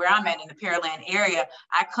where I'm at in the Pearland area,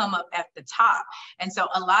 I come up at the top. And so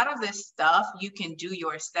a lot of this stuff you can do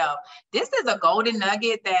yourself. This is a golden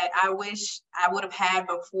nugget that I wish I would have had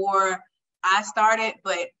before I started,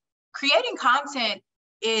 but creating content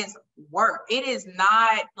is work. It is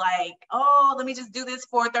not like, oh, let me just do this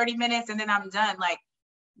for 30 minutes and then I'm done. Like,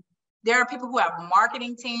 there are people who have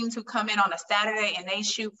marketing teams who come in on a Saturday and they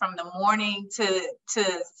shoot from the morning to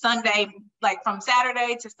Sunday, like from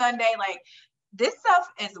Saturday to Sunday. Like, this stuff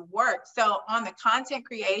is work. So on the content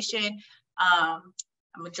creation, I'm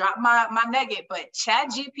gonna drop my nugget, but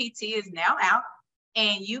ChatGPT is now out.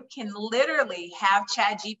 And you can literally have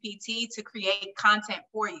ChatGPT to create content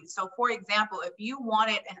for you. So for example, if you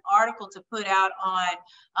wanted an article to put out on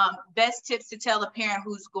best tips to tell a parent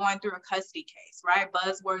who's going through a custody case, right?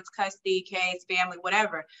 Buzzwords, custody case, family,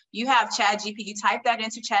 whatever. You have ChatGPT, you type that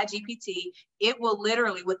into ChatGPT, it will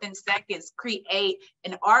literally within seconds create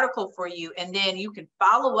an article for you. And then you can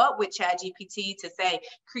follow up with ChatGPT to say,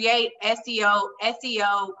 create SEO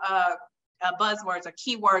buzzwords or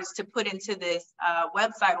keywords to put into this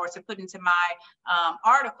website or to put into my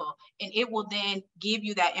article, and it will then give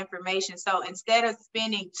you that information. So instead of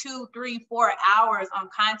spending 2, 3, 4 hours on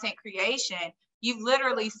content creation, you've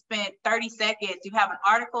literally spent 30 seconds. You have an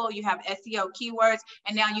article, you have SEO keywords,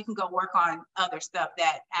 and now you can go work on other stuff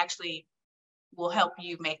that actually will help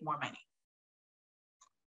you make more money.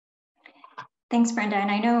 Thanks, Brenda. And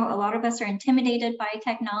I know a lot of us are intimidated by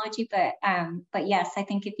technology, but yes, I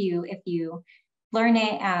think if you learn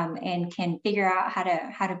it and can figure out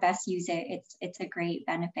how to best use it, it's a great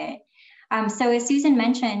benefit. So as Susan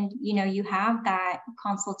mentioned, you have that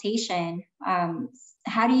consultation.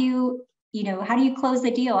 How do you close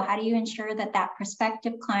the deal? How do you ensure that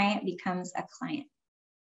prospective client becomes a client?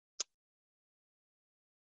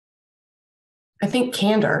 I think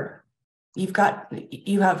candor.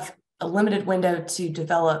 You have a limited window to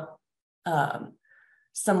develop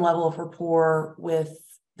some level of rapport with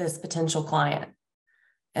this potential client.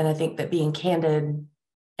 And I think that being candid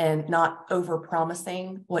and not over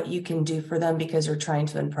promising what you can do for them because you're trying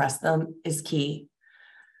to impress them is key.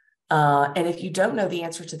 And if you don't know the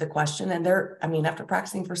answer to the question, and after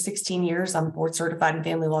practicing for 16 years, I'm board certified in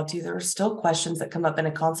family law too, there are still questions that come up in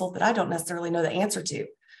a consult that I don't necessarily know the answer to.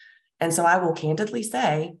 And so I will candidly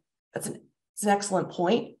say, it's an excellent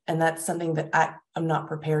point, and that's something that I'm not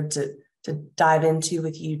prepared to dive into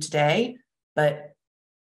with you today, but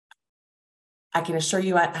I can assure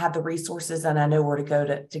you I have the resources and I know where to go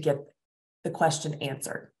to get the question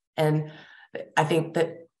answered. And I think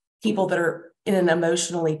that people that are in an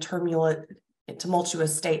emotionally turbulent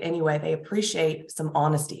tumultuous state anyway, they appreciate some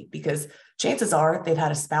honesty, because chances are they've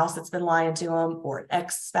had a spouse that's been lying to them, or an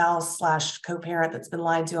ex-spouse / co-parent that's been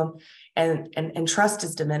lying to them, and trust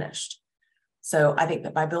is diminished. So I think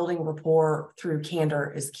that by building rapport through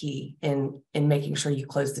candor is key in making sure you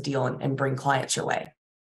close the deal and bring clients your way.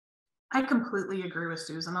 I completely agree with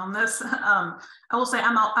Susan on this. I will say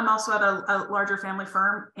I'm also at a larger family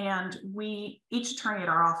firm, and each attorney at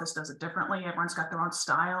our office does it differently. Everyone's got their own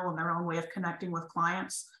style and their own way of connecting with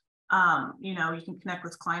clients. You can connect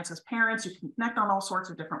with clients as parents, you can connect on all sorts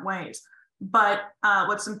of different ways. But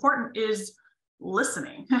what's important is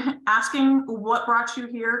listening, asking what brought you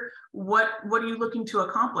here, what are you looking to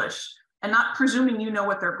accomplish, and not presuming you know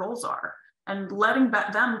what their goals are, and letting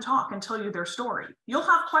them talk and tell you their story. You'll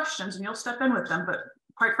have questions and you'll step in with them, but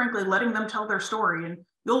quite frankly, letting them tell their story, and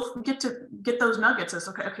you'll get those nuggets as,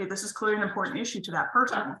 okay, this is clearly an important issue to that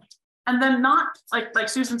person. And then not, like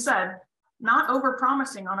Susan said, not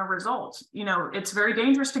over-promising on a result. It's very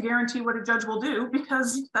dangerous to guarantee what a judge will do,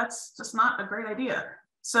 because that's just not a great idea.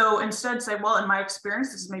 So instead say, well, in my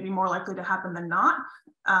experience, this is maybe more likely to happen than not.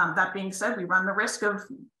 That being said, we run the risk of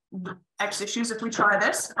X issues if we try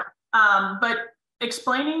this. But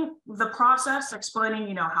explaining the process,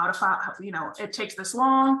 explaining, how to file, it takes this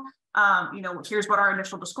long, here's what our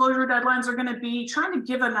initial disclosure deadlines are going to be, trying to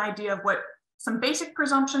give an idea of what some basic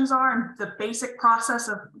presumptions are and the basic process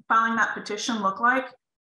of filing that petition look like,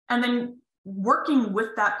 and then working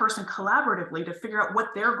with that person collaboratively to figure out what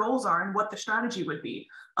their goals are and what the strategy would be.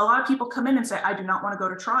 A lot of people come in and say, I do not want to go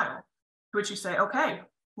to trial, to which you say, okay,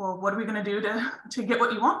 well, what are we going to do to get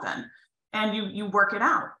what you want then? And you work it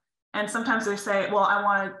out. And sometimes they say, well,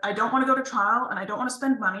 I don't want to go to trial and I don't want to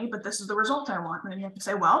spend money, but this is the result I want. And then you have to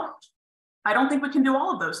say, well, I don't think we can do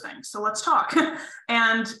all of those things. So let's talk.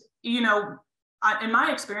 And, in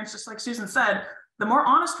my experience, just like Susan said, the more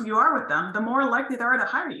honest you are with them, the more likely they are to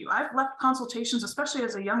hire you. I've left consultations, especially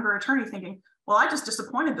as a younger attorney, thinking, well, I just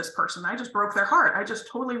disappointed this person. I just broke their heart. I just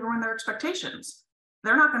totally ruined their expectations.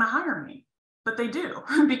 They're not going to hire me, but they do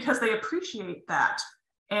because they appreciate that.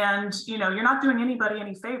 And, you're not doing anybody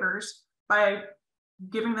any favors by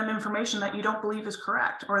giving them information that you don't believe is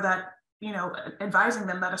correct, or that, advising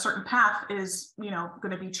them that a certain path is,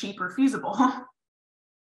 going to be cheap or feasible.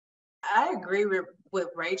 I agree with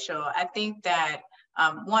Rachel. I think that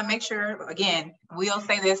one, make sure, again, we'll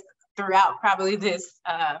say this throughout probably this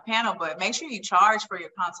panel, but make sure you charge for your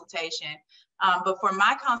consultation. But for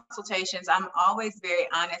my consultations, I'm always very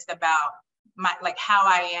honest about how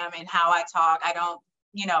I am and how I talk. I don't,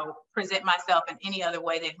 present myself in any other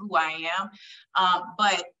way than who I am.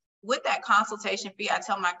 But with that consultation fee, I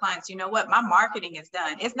tell my clients, you know what, my marketing is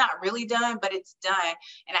done. It's not really done, but it's done.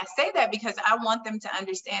 And I say that because I want them to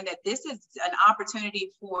understand that this is an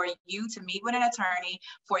opportunity for you to meet with an attorney,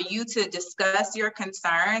 for you to discuss your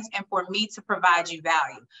concerns, and for me to provide you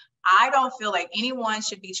value. I don't feel like anyone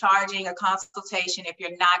should be charging a consultation if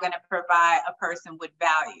you're not going to provide a person with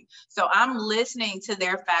value. So I'm listening to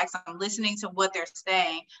their facts. I'm listening to what they're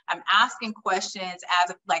saying. I'm asking questions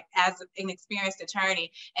as an experienced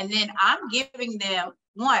attorney. And then I'm giving them,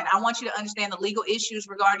 one, I want you to understand the legal issues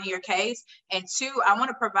regarding your case. And two, I want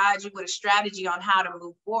to provide you with a strategy on how to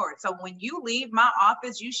move forward. So when you leave my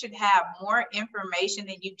office, you should have more information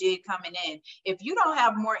than you did coming in. If you don't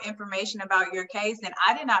have more information about your case, then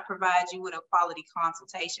I did not provide you with a quality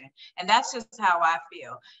consultation. And that's just how I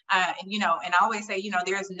feel. And I always say,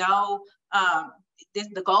 there's no,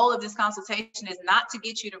 the goal of this consultation is not to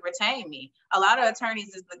get you to retain me. A lot of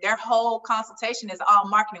attorneys, their whole consultation is all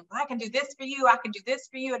marketing. Well, I can do this for you, I can do this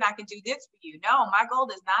for you, and I can do this for you. No, my goal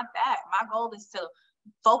is not that. My goal is to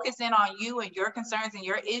focus in on you and your concerns and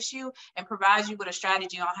your issue and provide you with a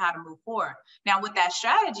strategy on how to move forward. Now, with that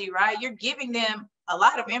strategy, right, you're giving them a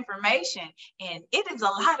lot of information, and it is a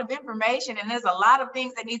lot of information, and there's a lot of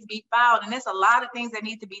things that need to be filed, and there's a lot of things that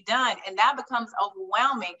need to be done, and that becomes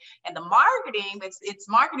overwhelming. And the marketing, it's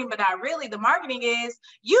marketing, but not really. The marketing is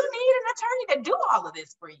you need an attorney to do all of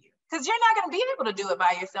this for you, because you're not going to be able to do it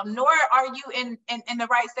by yourself, nor are you in the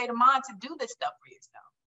right state of mind to do this stuff for yourself.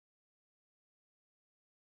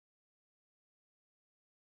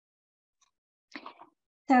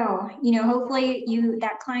 So, hopefully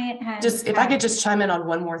that client has if I could just chime in on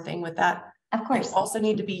one more thing with that. Of course. You also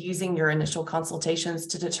need to be using your initial consultations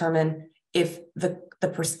to determine if the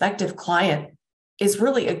prospective client is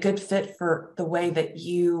really a good fit for the way that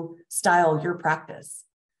you style your practice.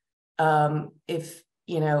 If,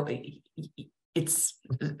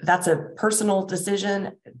 that's a personal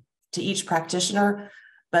decision to each practitioner,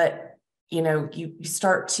 but you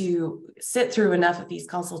start to sit through enough of these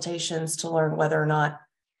consultations to learn whether or not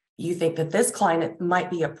you think that this client might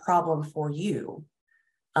be a problem for you.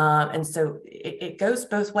 And so it goes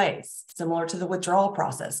both ways, similar to the withdrawal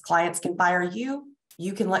process. Clients can fire you,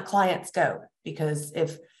 you can let clients go, because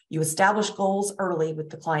if you establish goals early with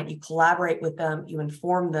the client, you collaborate with them, you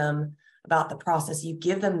inform them about the process, you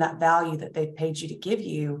give them that value that they've paid you to give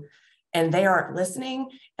you, and they aren't listening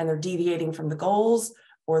and they're deviating from the goals,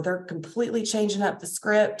 or they're completely changing up the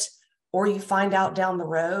script, or you find out down the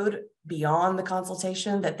road beyond the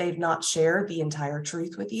consultation that they've not shared the entire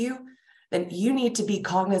truth with you, then you need to be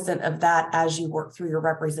cognizant of that as you work through your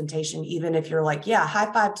representation, even if you're like, yeah,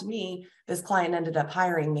 high five to me, this client ended up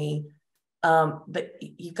hiring me. But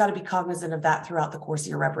you've got to be cognizant of that throughout the course of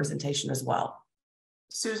your representation as well.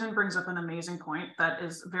 Susan brings up an amazing point that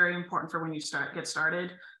is very important for when you get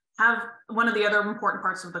started. Have one of the other important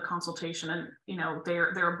parts of the consultation, and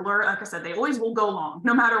they're a blur. Like I said, they always will go long,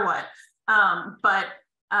 no matter what. But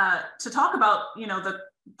to talk about, the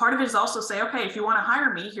part of it is also say, okay, if you want to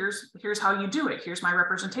hire me, here's how you do it. Here's my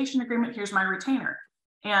representation agreement. Here's my retainer.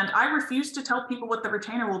 And I refuse to tell people what the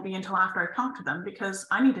retainer will be until after I talk to them, because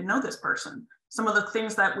I need to know this person. Some of the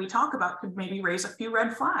things that we talk about could maybe raise a few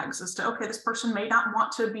red flags as to, okay, this person may not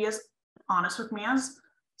want to be as honest with me as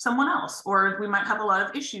someone else, or we might have a lot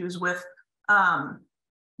of issues with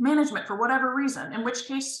management for whatever reason, in which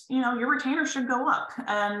case, your retainer should go up.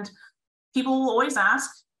 And people will always ask,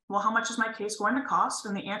 well, how much is my case going to cost?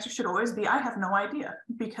 And the answer should always be, I have no idea,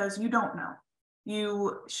 because you don't know.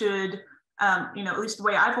 You should, at least the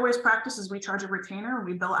way I've always practiced is we charge a retainer,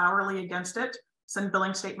 we bill hourly against it, send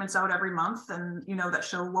billing statements out every month, and that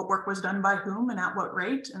show what work was done by whom and at what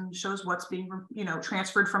rate, and shows what's being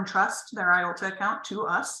transferred from trust, their IOTA account, to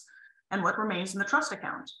us, and what remains in the trust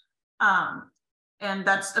account. And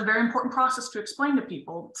that's a very important process to explain to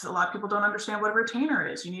people. So a lot of people don't understand what a retainer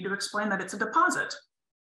is. You need to explain that it's a deposit.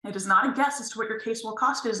 It is not a guess as to what your case will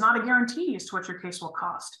cost. It is not a guarantee as to what your case will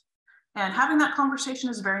cost. And having that conversation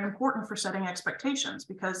is very important for setting expectations,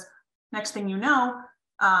 because next thing you know,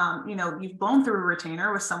 you've blown through a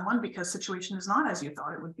retainer with someone because situation is not as you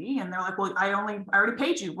thought it would be. And they're like, well, I already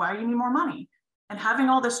paid you. Why do you need more money? And having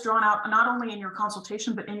all this drawn out, not only in your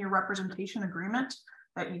consultation, but in your representation agreement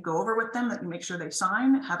that you go over with them, that you make sure they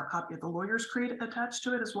sign, have a copy of the lawyer's creed attached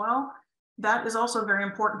to it as well. That is also very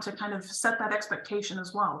important to kind of set that expectation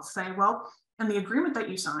as well. Say, well, in the agreement that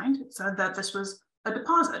you signed, it said that this was a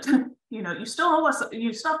deposit. You still owe us,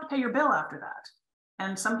 you still have to pay your bill after that.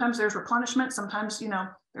 And sometimes there's replenishment, sometimes,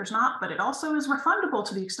 there's not, but it also is refundable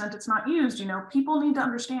to the extent it's not used. People need to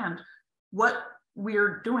understand what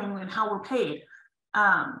we're doing and how we're paid.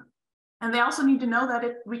 And they also need to know that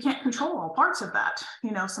we can't control all parts of that.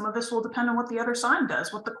 Some of this will depend on what the other side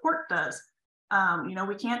does, what the court does.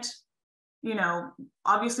 We can't,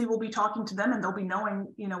 obviously we'll be talking to them and they'll be knowing,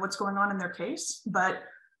 what's going on in their case, but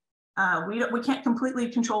we can't completely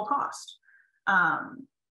control cost.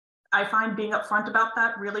 I find being upfront about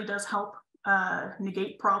that really does help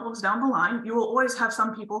negate problems down the line. You will always have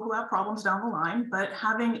some people who have problems down the line, but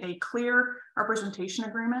having a clear representation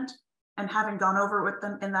agreement and having gone over with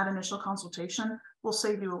them in that initial consultation will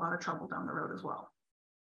save you a lot of trouble down the road as well.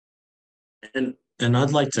 And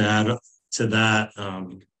I'd like to add to that,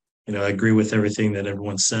 I agree with everything that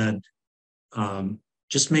everyone said.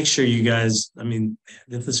 Just make sure you guys,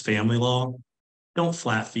 if it's family law, don't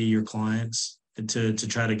flat fee your clients to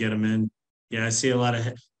try to get them in. Yeah, I see a lot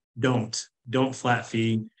of, don't flat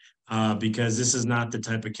fee because this is not the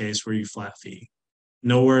type of case where you flat fee.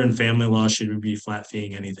 Nowhere in family law should we be flat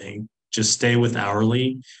feeing anything. Just stay with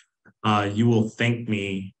hourly. You will thank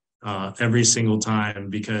me every single time,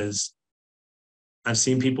 because I've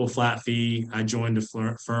seen people flat fee. I joined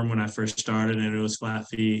a firm when I first started and it was flat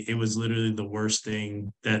fee. It was literally the worst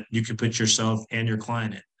thing that you could put yourself and your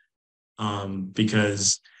client in,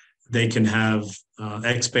 because they can have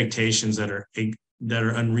expectations that are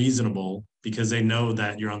unreasonable because they know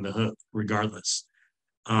that you're on the hook regardless.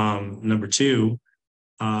 Number two,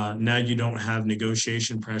 now you don't have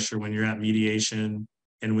negotiation pressure when you're at mediation.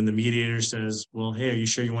 And when the mediator says, well, hey, are you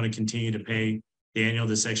sure you want to continue to pay Daniel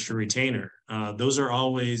this extra retainer? Those are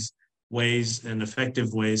always ways and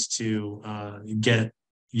effective ways to get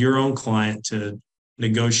your own client to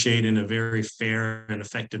negotiate in a very fair and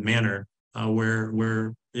effective manner,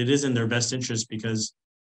 where it is in their best interest, because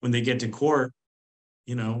when they get to court,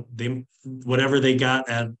 whatever they got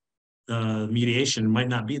at mediation might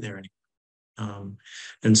not be there anymore.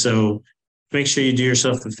 And so make sure you do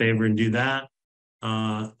yourself a favor and do that.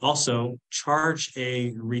 Also, charge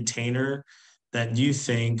a retainer that you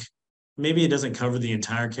think maybe it doesn't cover the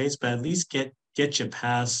entire case, but at least get you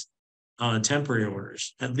past temporary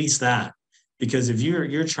orders, at least that. Because if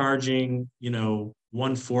you're charging,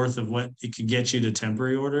 1/4 of what it could get you to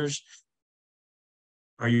temporary orders,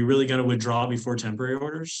 are you really going to withdraw before temporary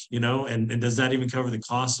orders? And does that even cover the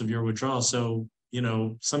cost of your withdrawal? So,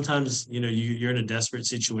 sometimes, you're in a desperate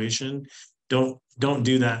situation. Don't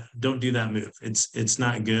do that. Don't do that move. It's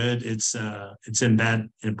not good. It's in bad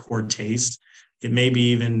and poor taste. It may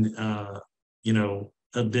be even,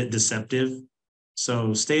 a bit deceptive.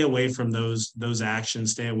 So stay away from those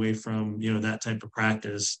actions, stay away from, that type of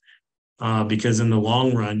practice. Because in the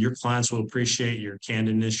long run, your clients will appreciate your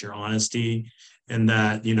candidness, your honesty, and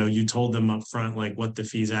that, you told them up front, like what the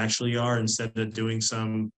fees actually are, instead of doing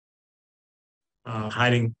some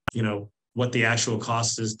hiding, what the actual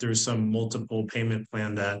cost is through some multiple payment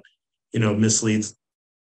plan that, misleads.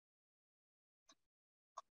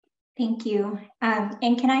 Thank you.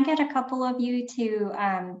 And can I get a couple of you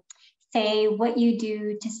to say what you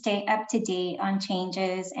do to stay up to date on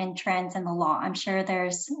changes and trends in the law? I'm sure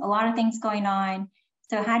there's a lot of things going on.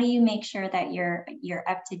 So how do you make sure that you're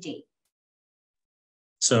up to date?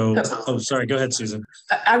 So, sorry, go ahead, Susan.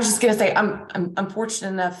 I was just going to say, I'm fortunate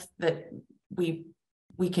enough that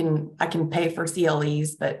I can pay for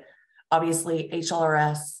CLEs, but obviously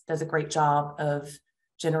HLRS does a great job of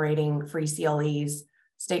generating free CLEs.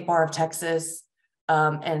 State Bar of Texas,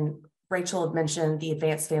 and Rachel had mentioned the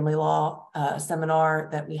Advanced Family Law seminar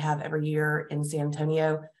that we have every year in San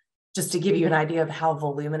Antonio. Just to give you an idea of how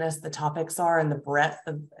voluminous the topics are and the breadth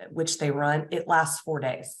of which they run, it lasts 4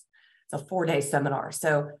 days. It's a 4-day seminar.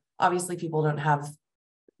 So obviously people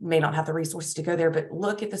may not have the resources to go there, but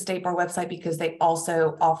look at the State Bar website, because they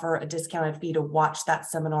also offer a discounted fee to watch that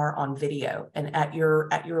seminar on video and at your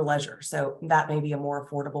leisure. So that may be a more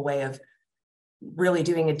affordable way of really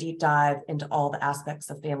doing a deep dive into all the aspects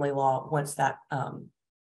of family law once that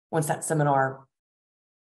seminar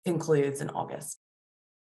concludes in August.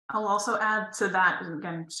 I'll also add to that, and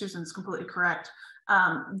again, Susan's completely correct.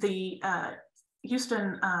 The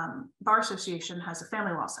Houston Bar Association has a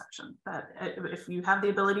family law section that if you have the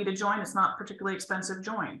ability to join, it's not particularly expensive,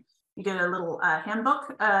 join. You get a little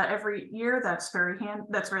handbook every year that's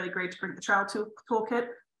really great to bring the trial toolkit.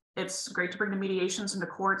 It's great to bring the mediations into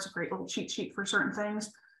court. It's a great little cheat sheet for certain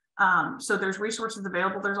things. So there's resources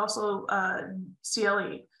available. There's also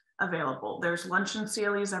CLE available. There's luncheon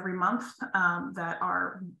CLEs every month that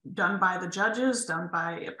are done by the judges, done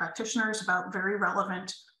by practitioners about very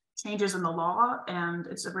relevant changes in the law. And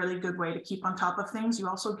it's a really good way to keep on top of things. You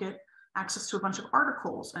also get access to a bunch of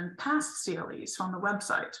articles and past CLEs on the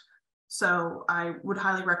website. So I would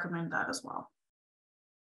highly recommend that as well.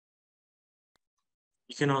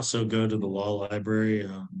 You can also go to the law library.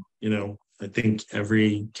 I think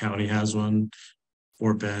every county has one.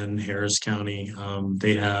 Fort Bend, Harris County,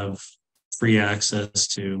 they have free access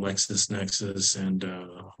to LexisNexis and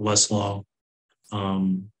Westlaw.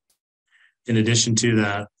 In addition to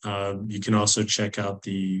that, you can also check out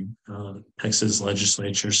the Texas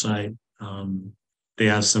legislature site. They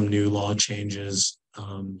have some new law changes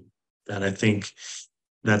that I think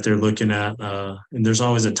that they're looking at, and there's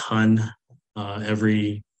always a ton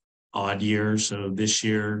every odd year. So this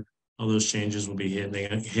year, all those changes will be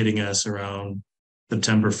hitting us around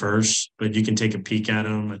September 1st, but you can take a peek at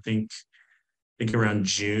them. I think around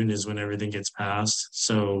June is when everything gets passed.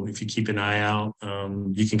 So if you keep an eye out,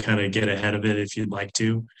 you can kind of get ahead of it if you'd like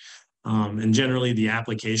to. And generally the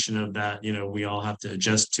application of that, we all have to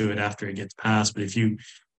adjust to it after it gets passed. But if you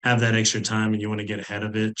have that extra time and you want to get ahead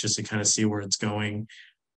of it just to kind of see where it's going,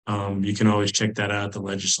 you can always check that out at the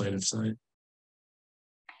legislative site.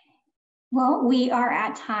 Well, we are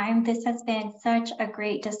at time. This has been such a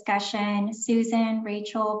great discussion. Susan,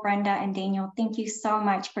 Rachel, Brenda, and Daniel, thank you so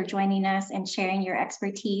much for joining us and sharing your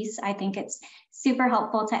expertise. I think it's super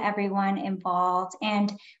helpful to everyone involved.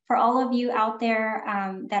 And for all of you out there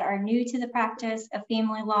that are new to the practice of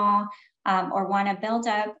family law or want to build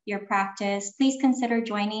up your practice, please consider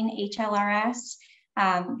joining HLRS.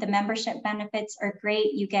 The membership benefits are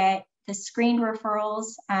great. You get the screen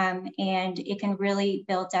referrals, and it can really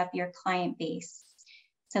build up your client base.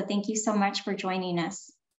 So thank you so much for joining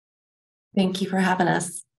us. Thank you for having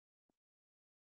us.